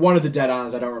 One of the Dead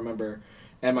Islands, I don't remember.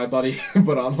 And my buddy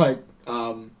put on like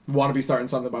 "Wanna Be Starting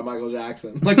Something" by Michael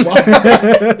Jackson. Like, why?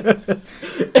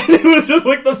 And it was just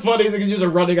like the funniest thing. He was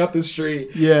just running up the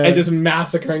street and just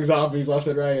massacring zombies left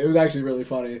and right. It was actually really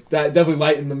funny. That definitely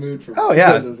lightened the mood for me. Oh,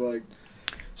 yeah.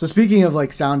 So speaking of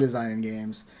like sound design in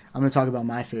games, I'm going to talk about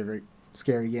my favorite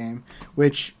scary game,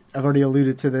 which I've already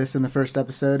alluded to this in the first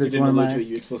episode. It's you one of didn't my. allude to it,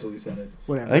 you explicitly said it.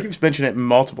 Whatever. I think you've mentioned it in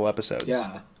multiple episodes.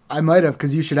 Yeah. I might have,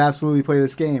 because you should absolutely play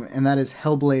this game, and that is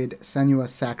Hellblade: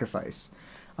 Senua's Sacrifice.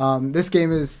 This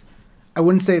game is, I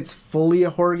wouldn't say it's fully a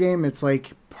horror game. It's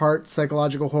like part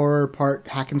psychological horror, part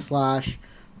hack and slash,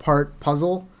 part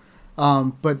puzzle.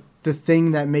 But the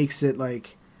thing that makes it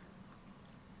like,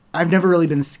 I've never really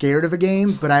been scared of a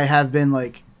game, but I have been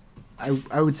like,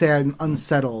 I would say I'm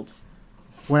unsettled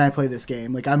when I play this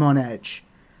game. Like, I'm on edge.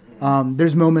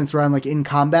 There's moments where I'm like in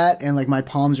combat and like my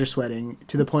palms are sweating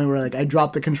to the point where like I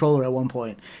dropped the controller at one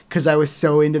point because I was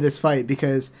so into this fight.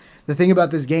 Because the thing about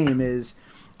this game is,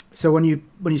 so when you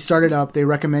start it up, they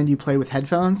recommend you play with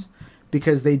headphones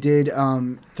because they did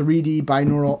 3D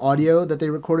binaural audio that they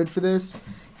recorded for this.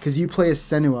 Because you play as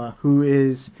Senua, who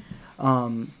is,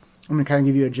 I'm gonna kind of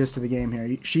give you a gist of the game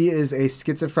here. She is a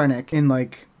schizophrenic in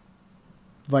like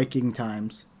Viking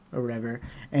times or whatever,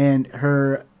 and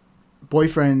her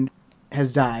boyfriend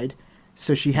has died,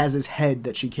 so she has his head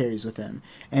that she carries with him.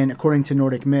 And according to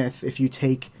Nordic myth, if you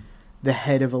take the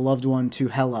head of a loved one to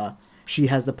Hela, she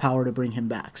has the power to bring him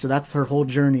back. So that's her whole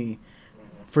journey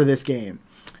for this game.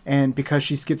 And because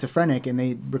she's schizophrenic, and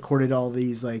they recorded all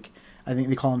these, like, I think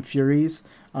they call them Furies,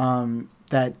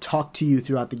 that talk to you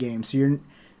throughout the game. So you're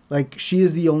like, she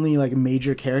is the only like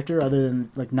major character other than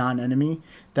like non-enemy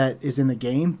that is in the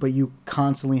game, but you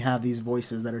constantly have these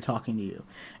voices that are talking to you.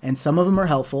 And some of them are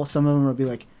helpful, some of them will be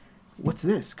like, what's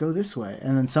this? Go this way.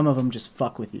 And then some of them just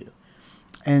fuck with you.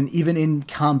 And even in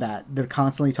combat, they're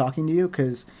constantly talking to you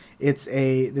because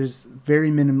there's very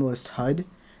minimalist HUD.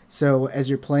 So as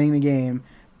you're playing the game,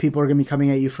 people are going to be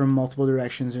coming at you from multiple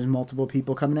directions. There's multiple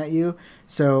people coming at you.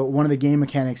 So one of the game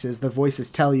mechanics is the voices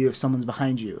tell you if someone's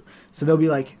behind you. So they'll be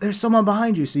like, there's someone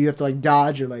behind you. So you have to like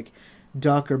dodge or like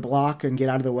duck or block and get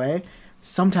out of the way.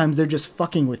 Sometimes they're just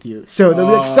fucking with you. So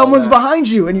they'll be like, someone's behind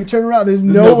you. And you turn around. There's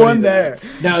no one there.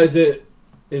 Now, is it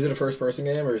a first person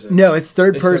game or is it? No, it's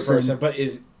third person. But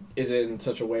is it in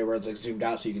such a way where it's like zoomed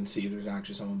out so you can see if there's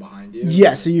actually someone behind you?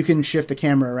 Yeah, so you can shift the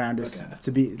camera around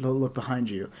to look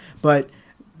behind you. But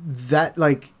that,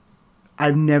 like,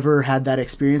 I've never had that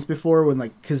experience before when,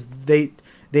 like, because they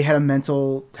had a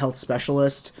mental health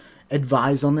specialist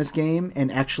advise on this game,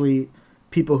 and actually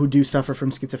people who do suffer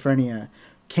from schizophrenia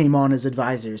came on as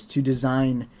advisors to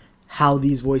design how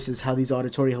these voices, how these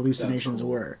auditory hallucinations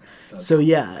were. So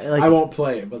yeah, like, I won't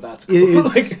play it, but that's cool.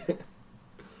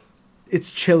 It's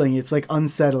chilling. It's like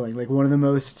unsettling. Like one of the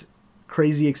most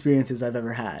crazy experiences I've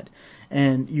ever had.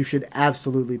 And you should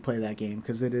absolutely play that game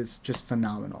because it is just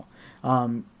phenomenal.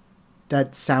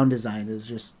 That sound design is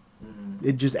just,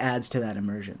 it just adds to that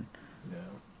immersion. Yeah.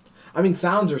 I mean,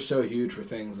 sounds are so huge for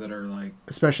things that are like...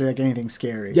 Especially like anything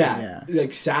scary. Yeah.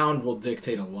 Like sound will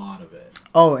dictate a lot of it.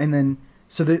 Oh, and then,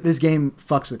 so this game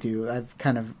fucks with you. I've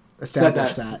kind of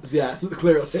established that. Yeah,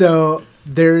 clearly. So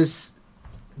there's...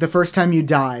 The first time you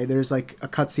die, there's like a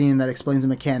cutscene that explains a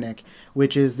mechanic,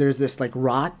 which is there's this like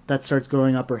rot that starts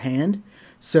growing up her hand.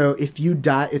 So if you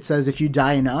die, it says if you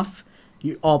die enough,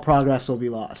 all progress will be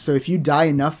lost. So if you die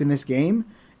enough in this game,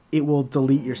 it will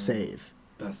delete your save.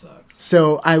 That sucks.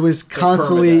 So I was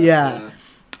constantly,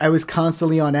 I was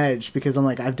constantly on edge because I'm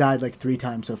like, I've died like 3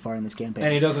 times so far in this campaign.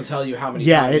 And it doesn't tell you how many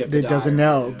times times you have to it die doesn't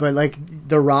know. But like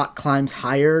the rot climbs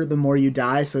higher the more you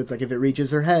die. So it's like if it reaches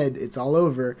her head, it's all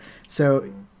over.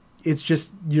 So it's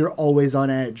just, you're always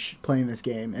on edge playing this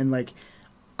game. And like,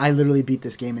 I literally beat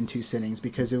this game in 2 sittings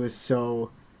because it was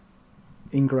so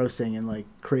engrossing and like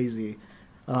crazy.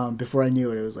 Before I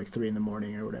knew it, it was like 3 a.m.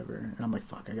 or whatever. And I'm like,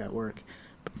 fuck, I got work.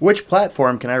 Which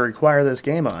platform can I require this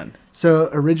game on? So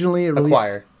originally it released...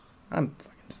 Acquire. I'm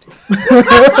fucking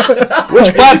stupid.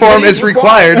 Which platform is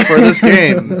required for this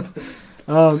game?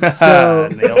 So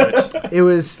Nailed it. it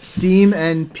was Steam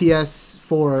and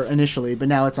PS4 initially, but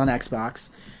now it's on Xbox.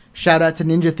 Shout out to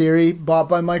Ninja Theory, bought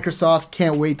by Microsoft.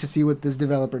 Can't wait to see what this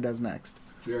developer does next.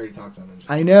 We already talked about it.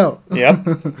 I know. Yep.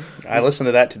 I listened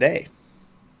to that today.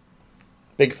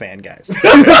 Big fan, guys.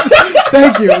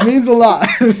 Thank you. It means a lot.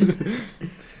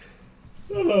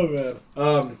 Oh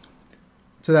man.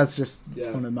 So that's just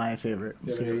Yeah. one of my favorite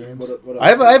scary games. What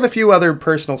else? I have a few other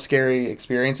personal scary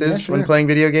experiences Yeah, sure. when playing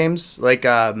video games. Like,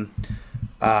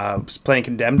 was playing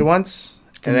Condemned once.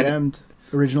 And then, Condemned.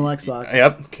 Original Xbox.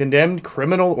 yep, Condemned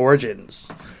Criminal Origins.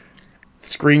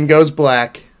 Screen goes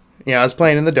black. You know, I was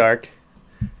playing in the dark,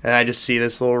 and I just see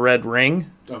this little red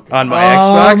ring Okay. on my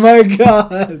Oh Xbox. my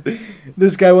god.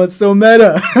 This guy went so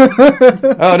meta.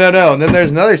 Oh, no. And then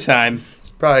there's another time, it's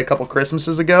probably a couple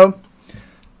Christmases ago,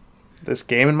 this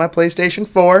game in my PlayStation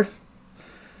 4,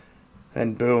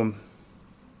 and boom,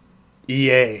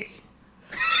 EA.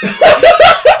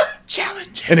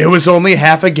 Challenge. And it was only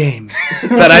half a game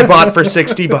that I bought for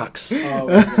 $60. Oh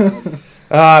my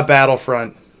god.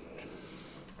 Battlefront.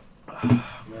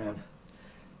 Man.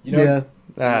 You know.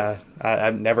 Yeah.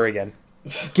 I'm never again.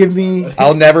 Give me.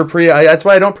 I'll never that's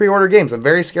why I don't pre-order games. I'm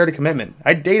very scared of commitment.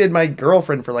 I dated my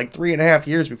girlfriend for like 3.5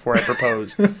 years before I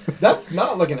proposed. That's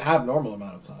not like an abnormal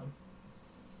amount of time.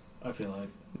 I feel like.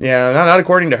 Yeah, not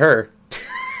according to her.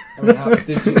 I mean,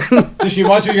 did she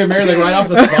want you to get married like right off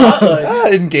the spot?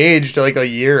 Like, Engaged like a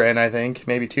year in, I think,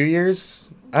 maybe 2 years.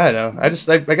 I don't know. I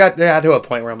got to a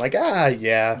point where I'm like, yeah.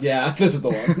 yeah, this is the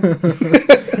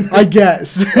one. I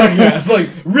guess. Yeah, it's like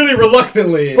really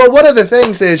reluctantly. But one of the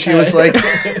things is she was like,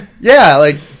 yeah,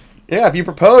 if you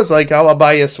propose, like I'll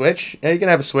buy you a Switch. Yeah, you can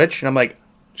have a Switch. And I'm like,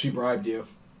 She bribed you.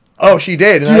 oh, she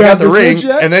did. And Do then you I got have the the ring, Switch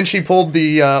yet? and then she pulled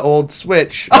the old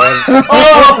Switch.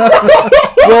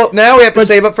 Well, now we have to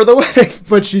save up for the wedding.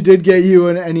 But she did get you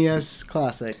an NES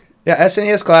Classic. Yeah,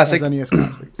 SNES Classic. NES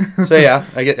Classic. So yeah,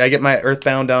 I get my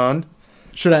Earthbound on.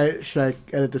 Should I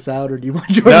edit this out, or do you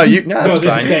want to? No, No, it's this is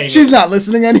fine. staying. She's not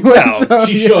listening anyway. No, so,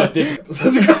 She yeah. should. This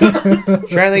Trying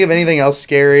to think of anything else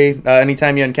scary.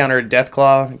 Anytime you encounter a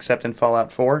Deathclaw, except in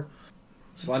Fallout 4.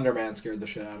 Slender Man scared the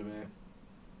shit out of me.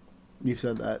 You've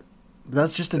said that.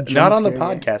 That's just a jump Not on the scare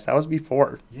game. podcast. That was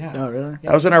before. Yeah. Oh, really?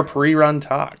 That was in our pre-run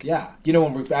talk. Yeah. You know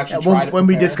when we actually Yeah, tried to when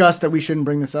we prepare? discussed that we shouldn't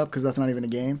bring this up because that's not even a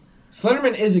game.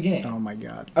 Slenderman is a game. Oh my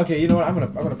god. Okay, you know what? I'm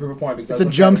gonna prove a point because It's a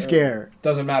jump scare.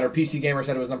 Doesn't matter. PC Gamer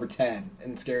said it was number 10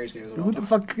 in scariest games of all Who the time.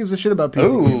 fuck gives a shit about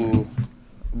PC Gamer? Ooh.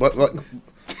 What What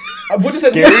does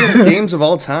it scariest mean? games of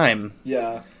all time?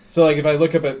 Yeah. So like if I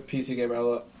look up at PC Gamer,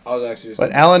 I'll actually just.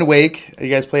 But Alan Wake. You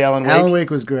guys play Alan Wake? Alan Wake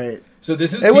was great. So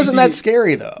this is. It wasn't PC that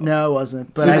scary though. No, it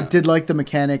wasn't. But So- I did like the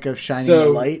mechanic of shining So- the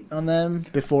light on them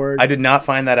before. I did not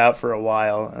find that out for a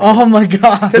while. Oh my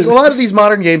god. Because a lot of these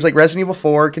modern games, like Resident Evil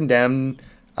 4, Condemned,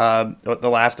 The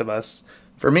Last of Us,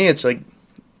 for me, it's like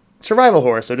survival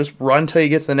horror. So just run till you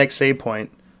get to the next save point,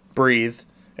 breathe,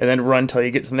 and then run till you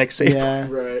get to the next save point. Yeah.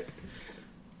 Right.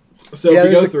 So Yeah, if we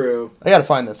there's go a- through, I gotta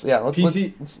find this. Yeah, let's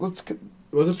PC let's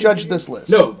was it judge PC this Gamer?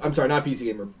 list. No, I'm sorry, not PC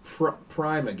Gamer.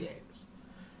 Prima Games.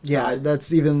 Yeah, So I-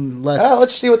 that's even less.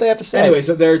 let's see what they have to say. Anyway,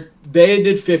 so they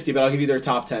did 50, but I'll give you their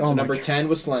top 10. Oh So my number God. 10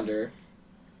 was Slender.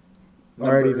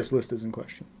 Already, Number- this list is in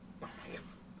question.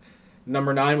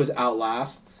 Number 9 was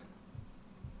Outlast.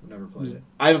 Never played it.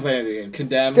 I haven't played any of the game.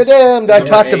 Condemned. Condemned. I Number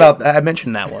talked 8. about that. I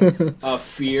mentioned that one.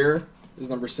 Fear is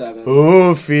number 7.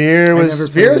 Ooh, Fear I was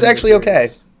never Fear played was any actually of these. okay.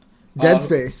 Dead Um,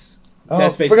 Space.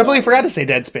 Dead Space I is completely on- forgot to say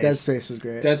Dead Space. Dead Space was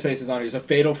great. Dead Space is on here. So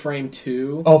Fatal Frame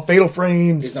 2 Oh, Fatal is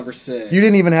Frames. number 6. You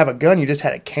didn't even have a gun. You just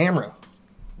had a camera.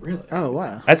 Really? Oh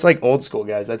wow. That's like old school,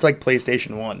 guys. That's like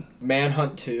PlayStation 1.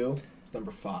 Manhunt 2 is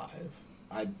number 5.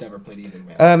 I never played either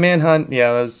Manhunt. Manhunt.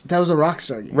 Yeah, that was That was a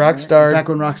Rockstar game. Rockstar- Right? Back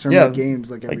when Rockstar yeah, made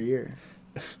games like every year.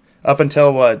 up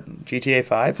until what? GTA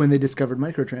 5? When they discovered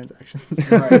microtransactions.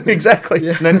 Right. Exactly.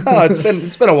 Yeah. No,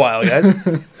 it's been a while, guys.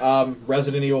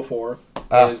 Resident Evil 4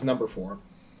 is number 4.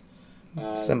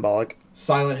 Symbolic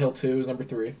Silent Hill 2 is number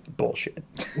 3. bullshit.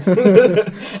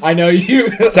 I know you.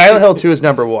 Silent Hill 2 is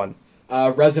number 1.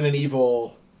 Resident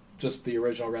Evil, just the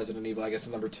original Resident Evil, I guess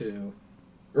is number 2.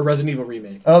 Or Resident Evil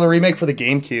Remake. Oh, the remake for the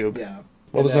GameCube. Yeah.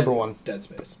 What And was then number 1? Dead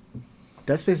Space.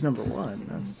 Dead Space number 1.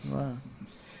 That's wow.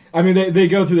 I mean, they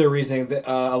go through their reasoning.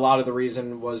 A lot of the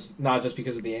reason was not just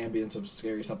because of the ambience of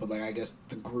scary stuff, but like I guess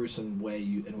the gruesome way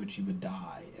in which you would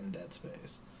die in Dead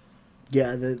Space.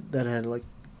 Yeah, that had like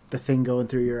the thing going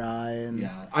through your eye and.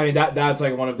 Yeah, I mean that's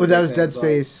like one of the. Well, that big was Dead things, like-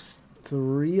 Space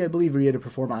 3, I believe, where you had to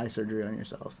perform eye surgery on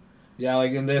yourself. Yeah,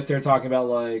 like in this, they're talking about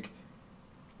like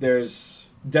there's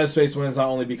Dead Space wins not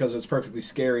only because of its perfectly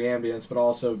scary ambience, but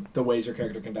also the ways your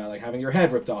character can die, like having your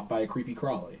head ripped off by a creepy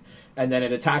crawly, and then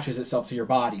it attaches itself to your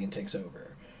body and takes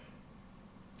over.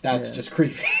 That's just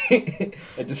creepy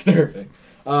and disturbing.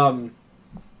 And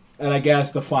I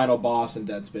guess the final boss in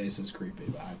Dead Space is creepy,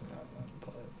 but I haven't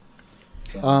played it.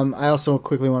 So. I also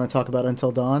quickly want to talk about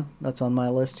Until Dawn. That's on my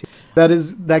list.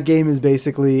 That game is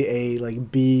basically a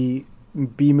like B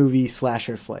movie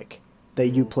slasher flick that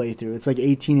you play through. It's like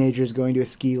 8 teenagers going to a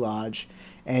ski lodge,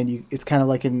 and it's kind of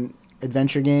like an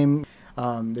adventure game.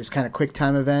 There's kind of quick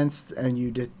time events, and you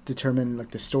determine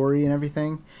like the story and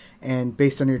everything. And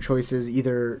based on your choices,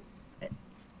 either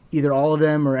all of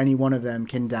them or any one of them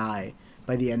can die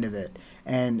by the end of it.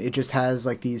 And it just has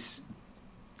like these.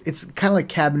 It's kind of like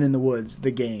Cabin in the Woods, the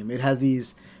game. It has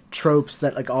these tropes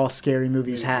that like all scary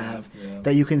movies have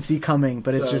that you can see coming,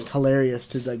 but it's just hilarious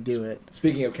to like do it.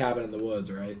 Speaking of Cabin in the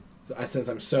Woods, right? Since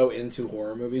I'm so into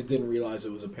horror movies, didn't realize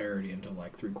it was a parody until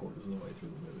like 3/4 of the way through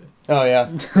the movie. Oh yeah.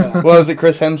 What was it?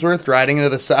 Chris Hemsworth riding into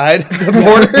the side of the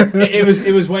border.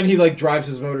 It was when he like drives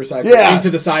his motorcycle into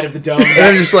the side of the dome.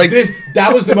 And just like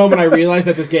that was the moment I realized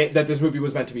that this movie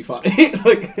was meant to be funny.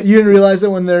 Like you didn't realize it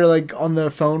when they're like on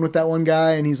the phone with that one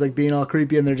guy and he's like being all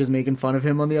creepy and they're just making fun of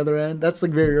him on the other end. That's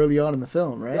like very early on in the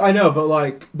film, right? I know, but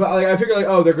I figure like,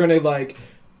 oh, they're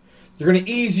gonna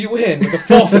ease you in with a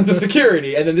false sense of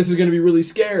security, and then this is gonna be really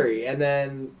scary. And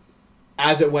then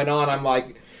as it went on, I'm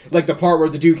like the part where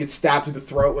the dude gets stabbed through the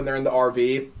throat when they're in the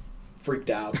RV, freaked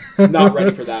out. Not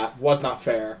ready for that. Was not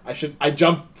fair. I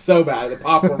jumped so bad. The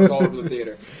popcorn was all over the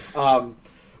theater.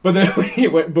 But then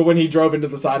when he drove into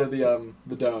the side of the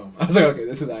dome, I was like, okay,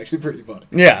 this is actually pretty funny.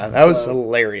 Yeah, that was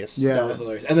hilarious. Yeah, that was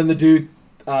hilarious. And then the dude,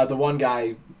 the one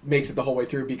guy, makes it the whole way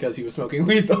through because he was smoking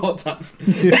weed the whole time,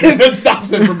 and then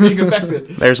stops him from being affected.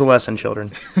 There's a lesson,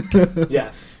 children.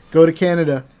 Yes. Go to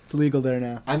Canada. It's legal there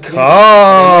now. I'm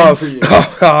Cough! for you.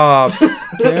 Cough!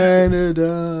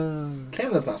 Canada.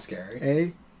 Canada's not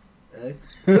scary. Eh?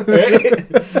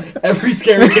 Every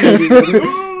scary Canadian.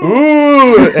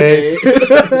 Ooh! Eh?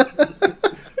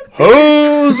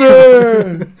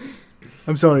 Hoser!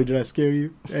 I'm sorry, did I scare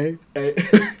you? Eh?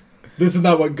 This is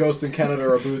not what Ghost in Canada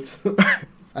are boots.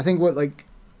 I think what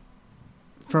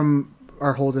from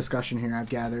our whole discussion here I've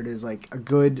gathered is like a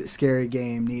good scary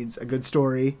game needs a good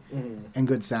story and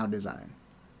good sound design.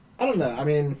 I don't know. I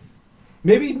mean,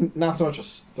 maybe not so much a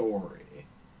story.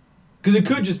 Because it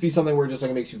could just be something where it just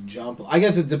like makes you jump. I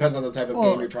guess it depends on the type of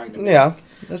game you're trying to make. Yeah.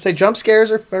 Let's say jump scares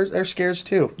are scares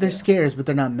too. They're scares, but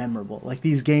they're not memorable. Like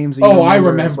these games. I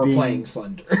remember playing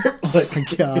Slender.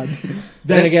 Like, God.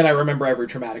 Then again, I remember every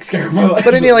traumatic scare in my life.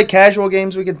 But any like casual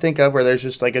games we can think of where there's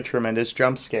just like a tremendous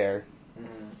jump scare.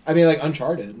 I mean, like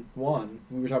Uncharted 1.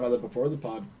 We were talking about that before the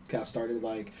podcast started.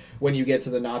 Like when you get to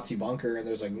the Nazi bunker and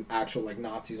there's like actual like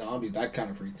Nazi zombies, that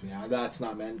kind of freaks me out. That's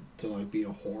not meant to like be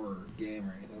a horror game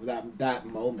or anything. That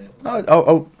moment.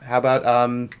 How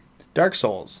about Dark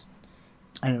Souls?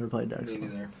 I never played Dark Souls. Me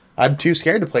neither. I'm too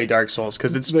scared to play Dark Souls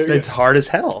because it's hard as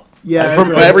hell. Yeah,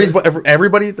 from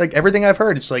everybody, like everything I've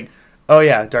heard, it's like, oh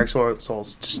yeah, Dark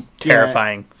Souls, just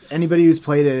terrifying. Yeah. Anybody who's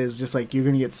played it is just like, you're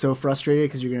gonna get so frustrated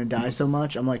because you're gonna die so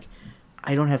much. I'm like,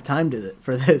 I don't have time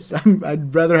for this.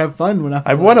 I'd rather have fun when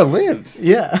I want to live.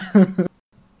 Yeah.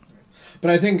 But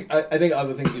I think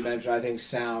other things you mentioned, I think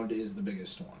sound is the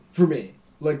biggest one for me.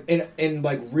 Like in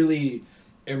like really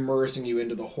immersing you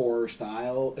into the horror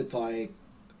style, it's like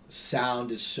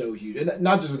sound is so huge. And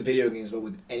not just with video games, but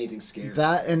with anything scary.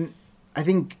 That, and I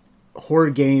think horror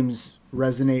games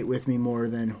resonate with me more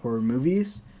than horror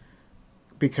movies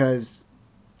because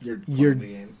you're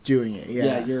doing it.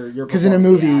 Yeah, you're because in a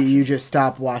movie you just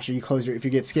stop watching. You if you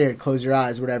get scared, close your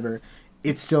eyes, whatever.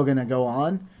 It's still gonna go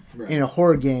on. Right. In a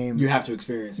horror game, you have to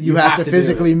experience it. You have to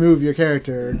physically move your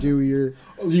character or do your...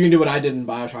 You can do what I did in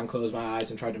Bioshock, close my eyes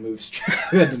and try to move straight.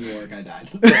 That didn't work, I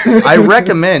died. I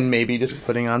recommend maybe just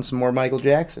putting on some more Michael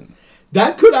Jackson.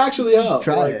 That could actually help.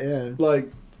 Try it, yeah. Like,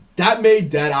 that made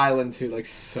Dead Island 2, like,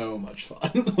 so much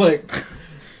fun. Like,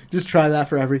 just try that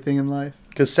for everything in life.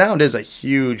 Because sound is a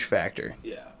huge factor.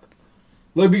 Yeah.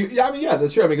 Like,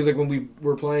 that's true. I mean, because like when we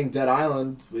were playing Dead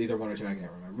Island, either one or two, I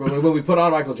can't remember. But when we put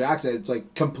on Michael Jackson, it's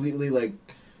like completely like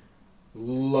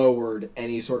lowered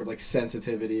any sort of like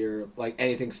sensitivity or like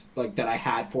anything like that I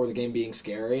had for the game being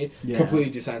scary. Yeah. Completely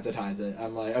desensitized it.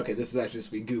 I'm like, okay, this is actually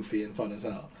just be goofy and fun as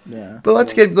hell. Yeah. But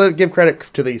let's give credit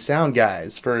to the sound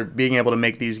guys for being able to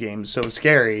make these games so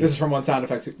scary. This is from one sound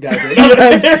effects guy did.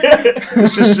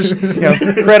 It's just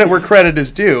credit where credit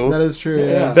is due. That is true.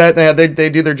 Yeah. That they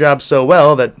do their job so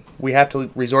well that we have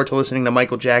to resort to listening to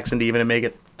Michael Jackson to even make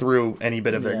it through any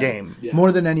bit of their game. Yeah.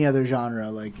 More than any other genre,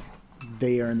 like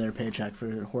they earn their paycheck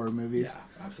for horror movies.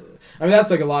 Yeah, Absolutely. I mean,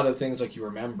 that's like a lot of things like you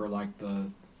remember, like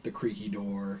the creaky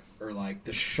door or like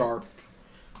the sharp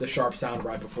sound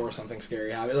right before something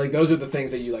scary happens. Like those are the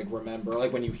things that you like remember.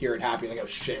 Like when you hear it happen, you're like, oh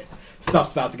shit,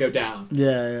 stuff's about to go down.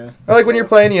 Yeah. Or like when you're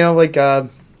playing, like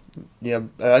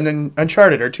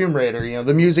Uncharted or Tomb Raider,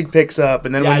 the music picks up,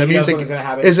 and then when the music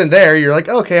isn't there, you're like,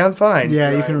 okay, I'm fine.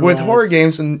 Yeah, you can With relax. horror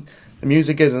games, and the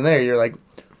music isn't there, you're like,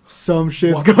 some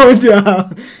shit's going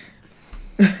down.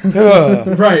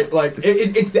 Right, like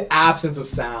it's the absence of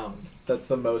sound that's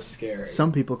the most scary.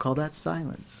 Some people call that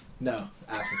silence. No,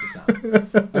 absence of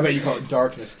sound. I bet you call it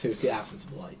darkness too. It's the absence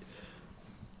of light.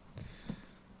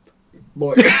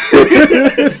 Boy.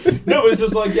 No, it's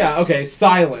just like, yeah, okay,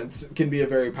 silence can be a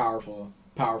very powerful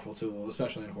tool,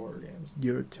 especially in horror games.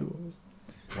 Your tools.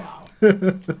 Wow.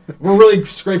 We're really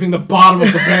scraping the bottom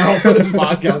of the barrel for this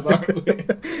podcast, aren't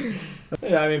we?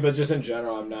 Yeah, I mean, but just in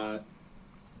general, I'm not a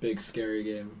big scary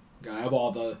game guy. Of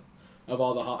all the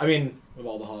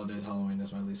holidays, Halloween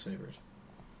is my least favorite.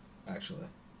 Actually.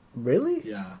 Really?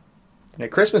 Yeah. And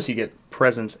at Christmas, you get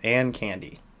presents and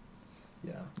candy.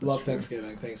 Yeah. Love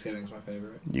Thanksgiving. Thanksgiving's my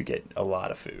favorite. You get a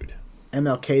lot of food.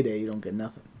 MLK Day, you don't get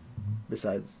nothing.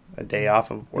 Besides a day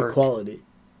off of work. Equality.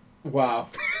 Wow.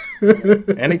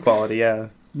 And equality, yeah.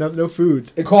 No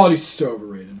food. Equality's so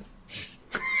overrated.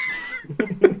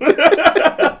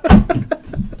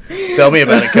 Tell me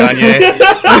about it, Kanye.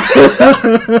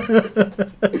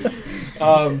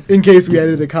 In case we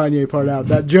edited the Kanye part out,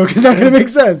 that joke is not going to make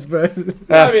sense. But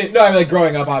I mean, like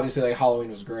growing up, obviously, like Halloween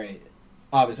was great.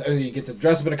 Obviously, you get to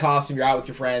dress up in a costume, you're out with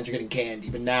your friends, you're getting candy.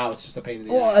 But now it's just a pain in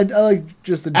the ass. I like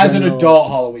just the as an adult,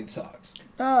 Halloween sucks.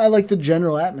 I like the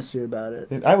general atmosphere about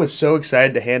it. I was so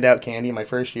excited to hand out candy my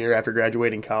first year after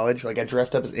graduating college. Like I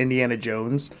dressed up as Indiana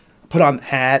Jones, put on the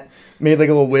hat, made like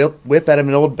a little whip out of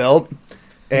an old belt,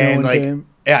 and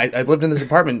I lived in this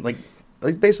apartment, like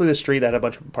basically the street that had a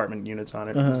bunch of apartment units on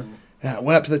it. Uh-huh. And I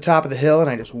went up to the top of the hill and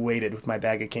I just waited with my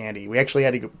bag of candy. We actually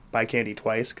had to go buy candy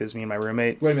twice because me and my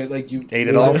roommate. Wait a minute, like you ate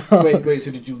it all. Wait. So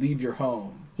did you leave your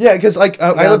home? Yeah, because I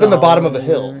lived on the bottom of a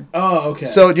hill. Oh, okay.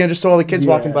 So just so all the kids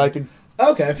walking by could.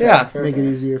 Okay, fair, make it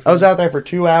easier. I was out there for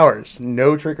 2 hours,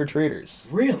 no trick or treaters.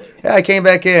 Really? Yeah, I came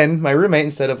back in. My roommate,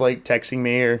 instead of like texting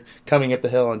me or coming up the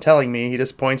hill and telling me, he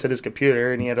just points at his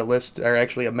computer and he had a list, or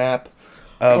actually a map.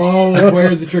 Of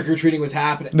where the trick or treating was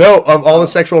happening. No, of all the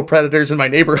sexual predators in my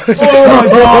neighborhood. Oh my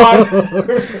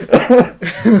god!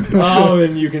 Oh,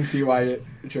 and you can see why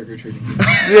trick or treating.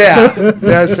 Yeah,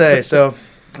 I say so.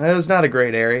 It was not a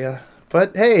great area,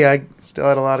 but hey, I still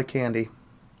had a lot of candy.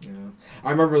 I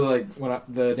remember like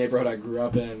the neighborhood I grew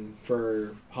up in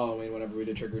for Halloween. Whenever we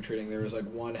did trick or treating, there was like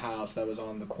one house that was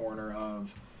on the corner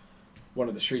of one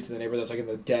of the streets in the neighborhood. That's like in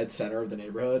the dead center of the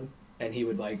neighborhood, and he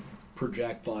would like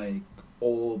project like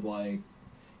old like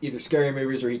either scary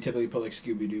movies or he typically put like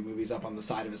Scooby-Doo movies up on the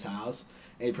side of his house,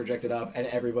 and he projected up, and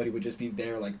everybody would just be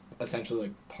there like essentially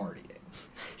like partying.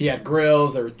 He had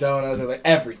grills, there were donuts, there was like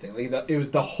everything. Like it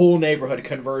was the whole neighborhood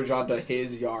converged onto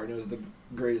his yard. And it was the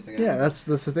greatest thing. Yeah, that's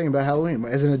the thing about Halloween.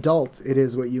 As an adult, it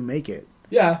is what you make it.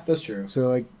 Yeah, that's true. So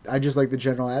like, I just like the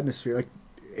general atmosphere. Like,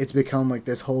 it's become like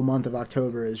this whole month of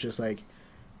October is just like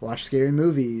watch scary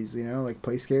movies, like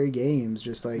play scary games,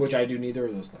 just like which I do neither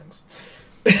of those things.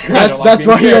 that's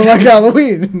why you don't like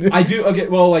Halloween. I do. Okay,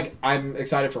 well, like I'm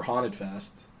excited for Haunted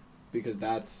Fest because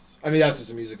that's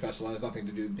just a music festival. It has nothing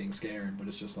to do with being scared, but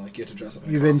it's just like you get to dress up.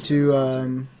 You've been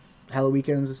to Halloween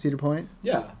weekends at Cedar Point?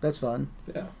 Yeah, that's fun.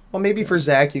 Yeah. Well, maybe for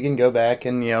Zach, you can go back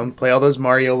and play all those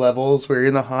Mario levels where you're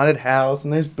in the haunted house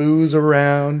and there's booze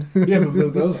around. Yeah,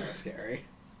 but those aren't scary.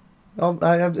 Well,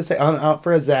 I have to say,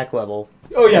 for a Zach level.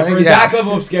 Oh yeah, for a Zach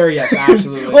level of scary, yes,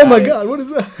 absolutely. Oh my god, what is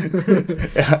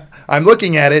that? Yeah, I'm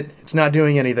looking at it. It's not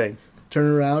doing anything. Turn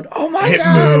around. Oh my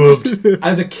god! It moved.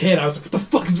 As a kid, I was like, what the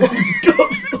fuck is wrong with this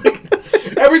ghost?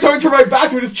 Like, every time I turn my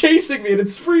back to it, it's chasing me and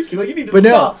it's freaky. Like, you need to stop. But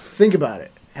no, think about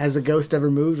it. Has a ghost ever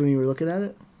moved when you were looking at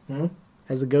it? Hmm?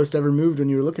 Has a ghost ever moved when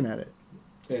you were looking at it?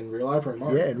 In real life or in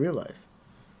Mario? Yeah, in real life.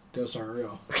 Ghosts aren't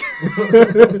real.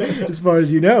 As far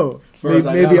as you know.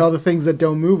 Maybe all the things that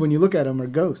don't move when you look at them are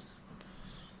ghosts.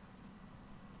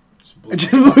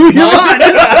 Just blew your mind.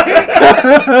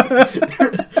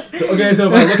 Okay, so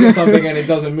if I look at something and it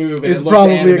doesn't move and it's it looks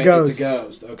probably animate, a ghost. It's a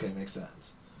ghost. Okay, makes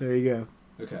sense. There you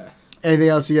go. Okay. Anything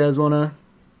else you guys want to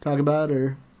talk about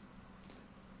or?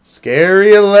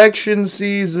 Scary election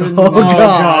season. Oh,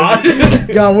 God.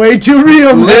 Got way too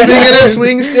real, man. Living in a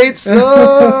swing state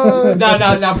sucks.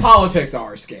 Now, politics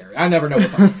are scary. I never know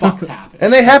what the fuck's happening.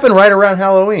 And they happen right around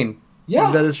Halloween.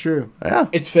 Yeah. That is true. Yeah.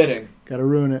 It's fitting. Gotta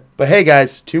ruin it. But hey,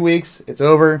 guys, 2 weeks. It's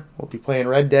over. We'll be playing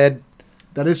Red Dead.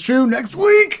 That is true. Next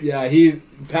week. Yeah,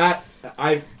 Pat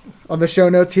On the show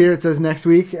notes here, it says next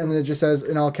week, and then it just says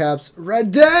in all caps,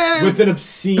 Red Dead! With an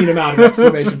obscene amount of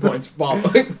exclamation points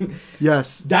following.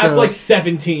 Yes. That's like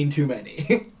 17 too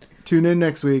many. Tune in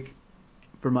next week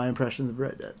for my impressions of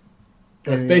Red Dead.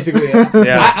 That's basically it.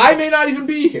 Yeah. I may not even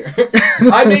be here.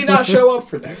 I may not show up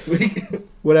for next week.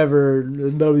 Whatever,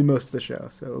 that'll be most of the show,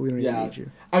 so we don't even need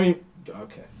you. I mean,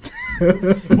 okay.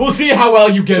 We'll see how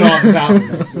well you get on without me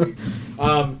next week.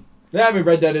 Yeah, I mean,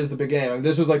 Red Dead is the big game. I mean,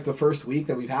 this was like the first week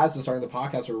that we've had since starting the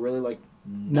podcast where really like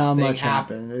not much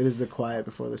happened. It is the quiet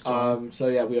before the storm. So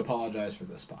yeah, we apologize for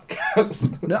this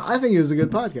podcast. No, I think it was a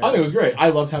good podcast. I think it was great. I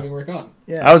loved having Rick on.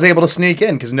 Yeah, I was able to sneak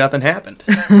in because nothing happened.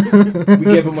 We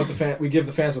give them we give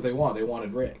the fans what they want. They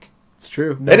wanted Rick. It's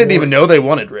true. They didn't even know they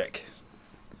wanted Rick.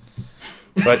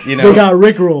 But you know, they got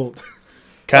Rickrolled.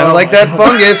 Kind of like that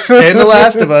fungus in The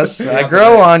Last of Us. I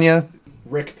grow on you.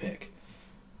 Rick pick.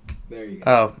 There you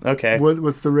go. Oh, okay.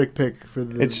 What's the Rick pick for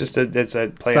the? It's a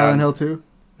play Silent on Hill 2.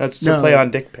 That's to play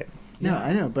on Dick Pick. No,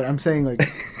 I know, but I'm saying like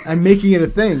I'm making it a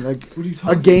thing, like what are you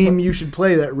talking a game about? you should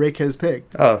play that Rick has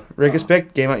picked. Oh, Rick has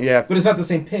picked game. Yeah, but it's not the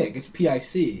same pig. It's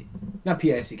PIC, not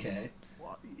PICK.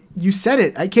 You said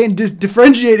it. I can't just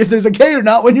differentiate if there's a K or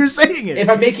not when you're saying it. If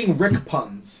I'm making Rick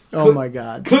puns. Oh my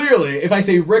god. Clearly, if I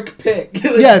say Rick pick.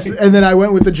 Yes, and then I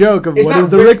went with the joke of what is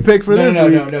the Rick pick for this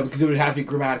week. No, because it would have to be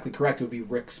grammatically correct. It would be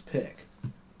Rick's pick.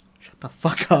 Shut the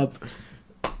fuck up.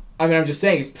 I mean, I'm just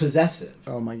saying, it's possessive.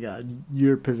 Oh my god,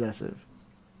 you're possessive.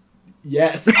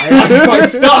 Yes, I like my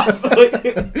stuff.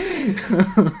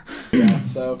 Yeah,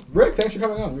 so, Rick, thanks for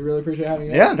coming on. We really appreciate having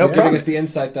you on. Yeah, no problem. Giving us the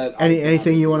insight that...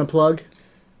 Anything you want to plug?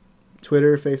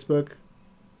 Twitter, Facebook?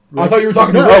 I thought you were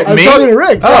talking to No, Rick. I'm talking to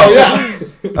Rick. Oh, yeah.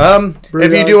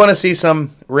 If you do want to see some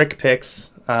Rick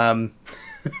pics, I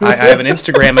have an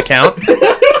Instagram account.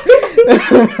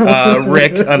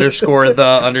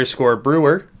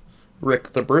 Rick_the_brewer.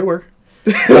 Rick the Brewer.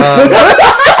 That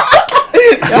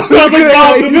sounds like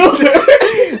Bob the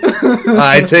Builder.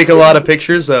 I take a lot of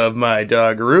pictures of my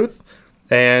dog Ruth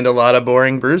and a lot of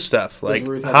boring brew stuff, like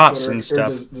hops and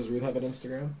stuff. Does Ruth have an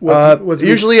Instagram? What's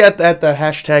usually at the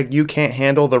hashtag you can't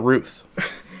handle the Ruth.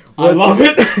 I love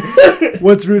it.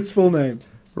 What's Ruth's full name?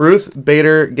 Ruth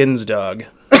Bader Ginsdog.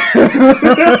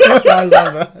 I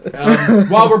love that.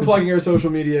 While we're plugging our social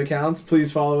media accounts,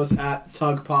 please follow us at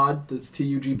TugPod, that's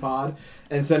TUG Pod,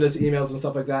 and send us emails and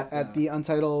stuff like that. At the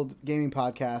Untitled Gaming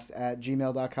Podcast at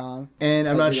gmail.com. And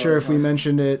I'm not sure if we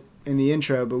mentioned it in the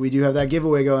intro, but we do have that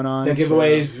giveaway going on. That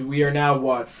giveaway, we are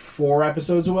now, 4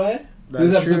 episodes away?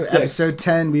 That's true. Episode 6. Episode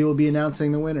 10, we will be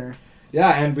announcing the winner. Yeah,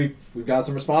 and we've got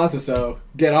some responses, so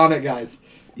get on it, guys.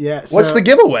 Yeah. So, What's the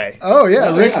giveaway? Oh, yeah.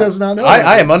 Oh, Rick yeah. does not know.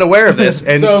 I am unaware of this,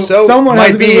 and So, so someone might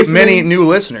hasn't been be listening. many new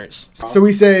listeners. So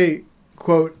we say,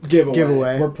 quote,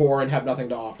 Giveaway. We're poor and have nothing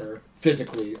to offer,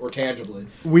 physically or tangibly.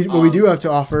 What we do have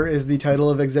to offer is the title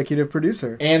of executive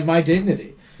producer. And my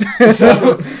dignity.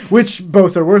 So, Which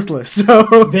both are worthless.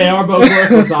 So they are both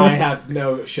worthless. I have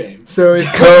no shame. So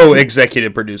if,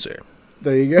 Co-executive producer.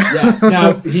 there you go. Yes.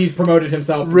 Now he's promoted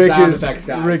himself from Rick sound is effects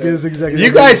guy. Rick so is executive.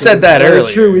 You guys producer. said that That's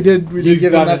earlier. true. We did You've give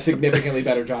him done a that. significantly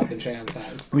better job than Chance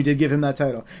has. We did give him that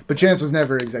title, but Chance was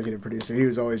never executive producer. He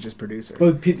was always just producer.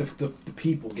 But the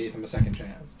people gave him a second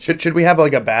chance. Should we have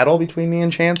like a battle between me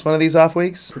and Chance one of these off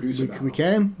weeks? Producer. We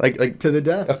can Like to the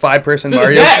death. a 5-person To the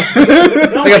Mario, death!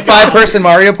 like a 5-person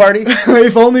Mario party.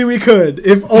 If only we could.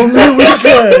 If only we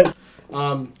could.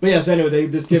 But yeah, so anyway,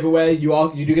 this giveaway, you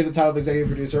do get the title of executive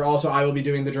producer. Also, I will be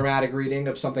doing the dramatic reading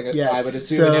of something that Yes, I would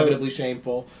assume so- inevitably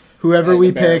shameful. Whoever and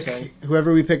we pick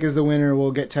embarrassing. as the winner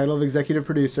will get title of executive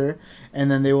producer, and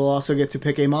then they will also get to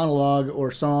pick a monologue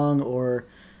or song or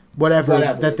whatever.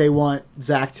 that they want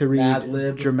Zach to read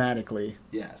Ad-lib. dramatically.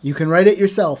 Yes. You can write it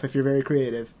yourself if you're very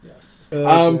creative. Yes.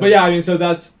 But yeah, I mean, so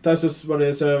that's just what it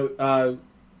is. So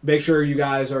make sure you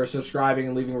guys are subscribing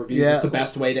and leaving reviews. Yeah. It's the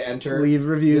best way to enter. Leave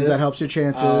reviews. this. That helps your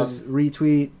chances.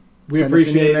 Retweet. We send us an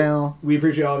appreciate email. We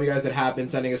appreciate all of you guys that have been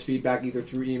sending us feedback either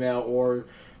through email or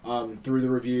through the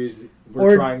reviews.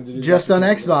 We're Or trying to do just that on to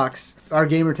do Xbox. Our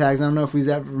gamer tags. I don't know if we've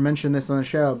ever mentioned this on the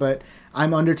show, but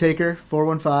I'm Undertaker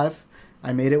 415.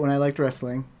 I made it when I liked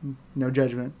wrestling. No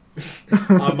judgment.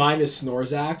 Mine is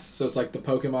Snorlax, so it's like the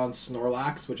Pokemon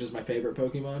Snorlax, which is my favorite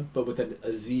Pokemon, but with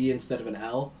a Z instead of an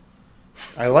L.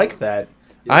 I like that.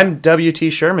 Yeah. I'm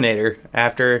WT Shermanator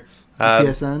after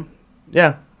PSN.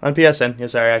 Yeah, on PSN. Yeah,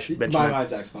 sorry, I should mention that.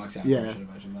 Mine's Xbox. Yeah. Yeah. I should have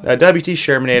mentioned that. WT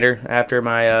Shermanator after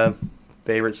my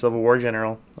favorite Civil War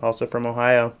general, also from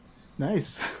Ohio.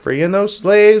 Nice. Freeing those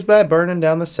slaves by burning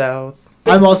down the South.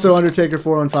 I'm also Undertaker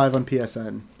 415 on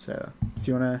PSN. So if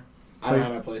you want to I don't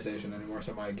have my PlayStation anymore,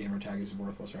 so my gamer tag is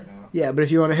worthless right now. Yeah, but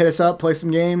if you want to hit us up, play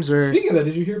some games, or Speaking of that,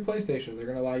 did you hear PlayStation? They're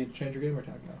going to allow you to change your gamer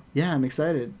tag now. yeah, I'm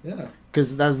excited. Yeah.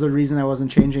 Because that's the reason I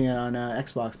wasn't changing it on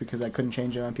Xbox, because I couldn't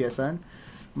change it on PSN.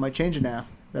 I might change it now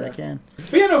that I can.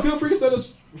 But yeah, no, feel free to send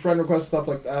us friend requests, stuff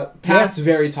like that. Pat's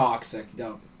very toxic.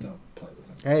 Don't play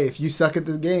with him. Hey, if you suck at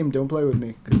this game, don't play with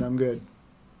me, because I'm good.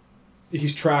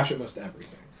 He's trash at most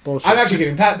everything. Bullshit. I'm actually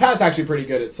kidding. Pat's actually pretty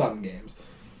good at some games.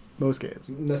 Most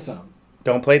games. Some.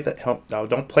 Don't plate the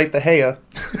don't plate the Haya.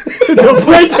 Don't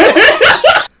play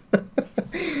that.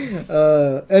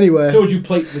 Anyway. So would you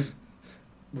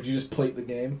just plate the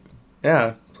game?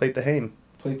 Yeah, plate the Haim.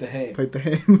 Plate the hay. Plate the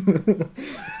game.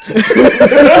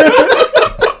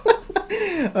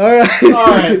 All right. All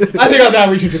right. I think on that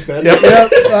we should just end. Yep.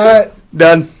 Yep. All right.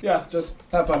 Done. Yeah, just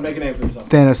have fun. Make a name for yourself.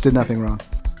 Thanos did nothing wrong.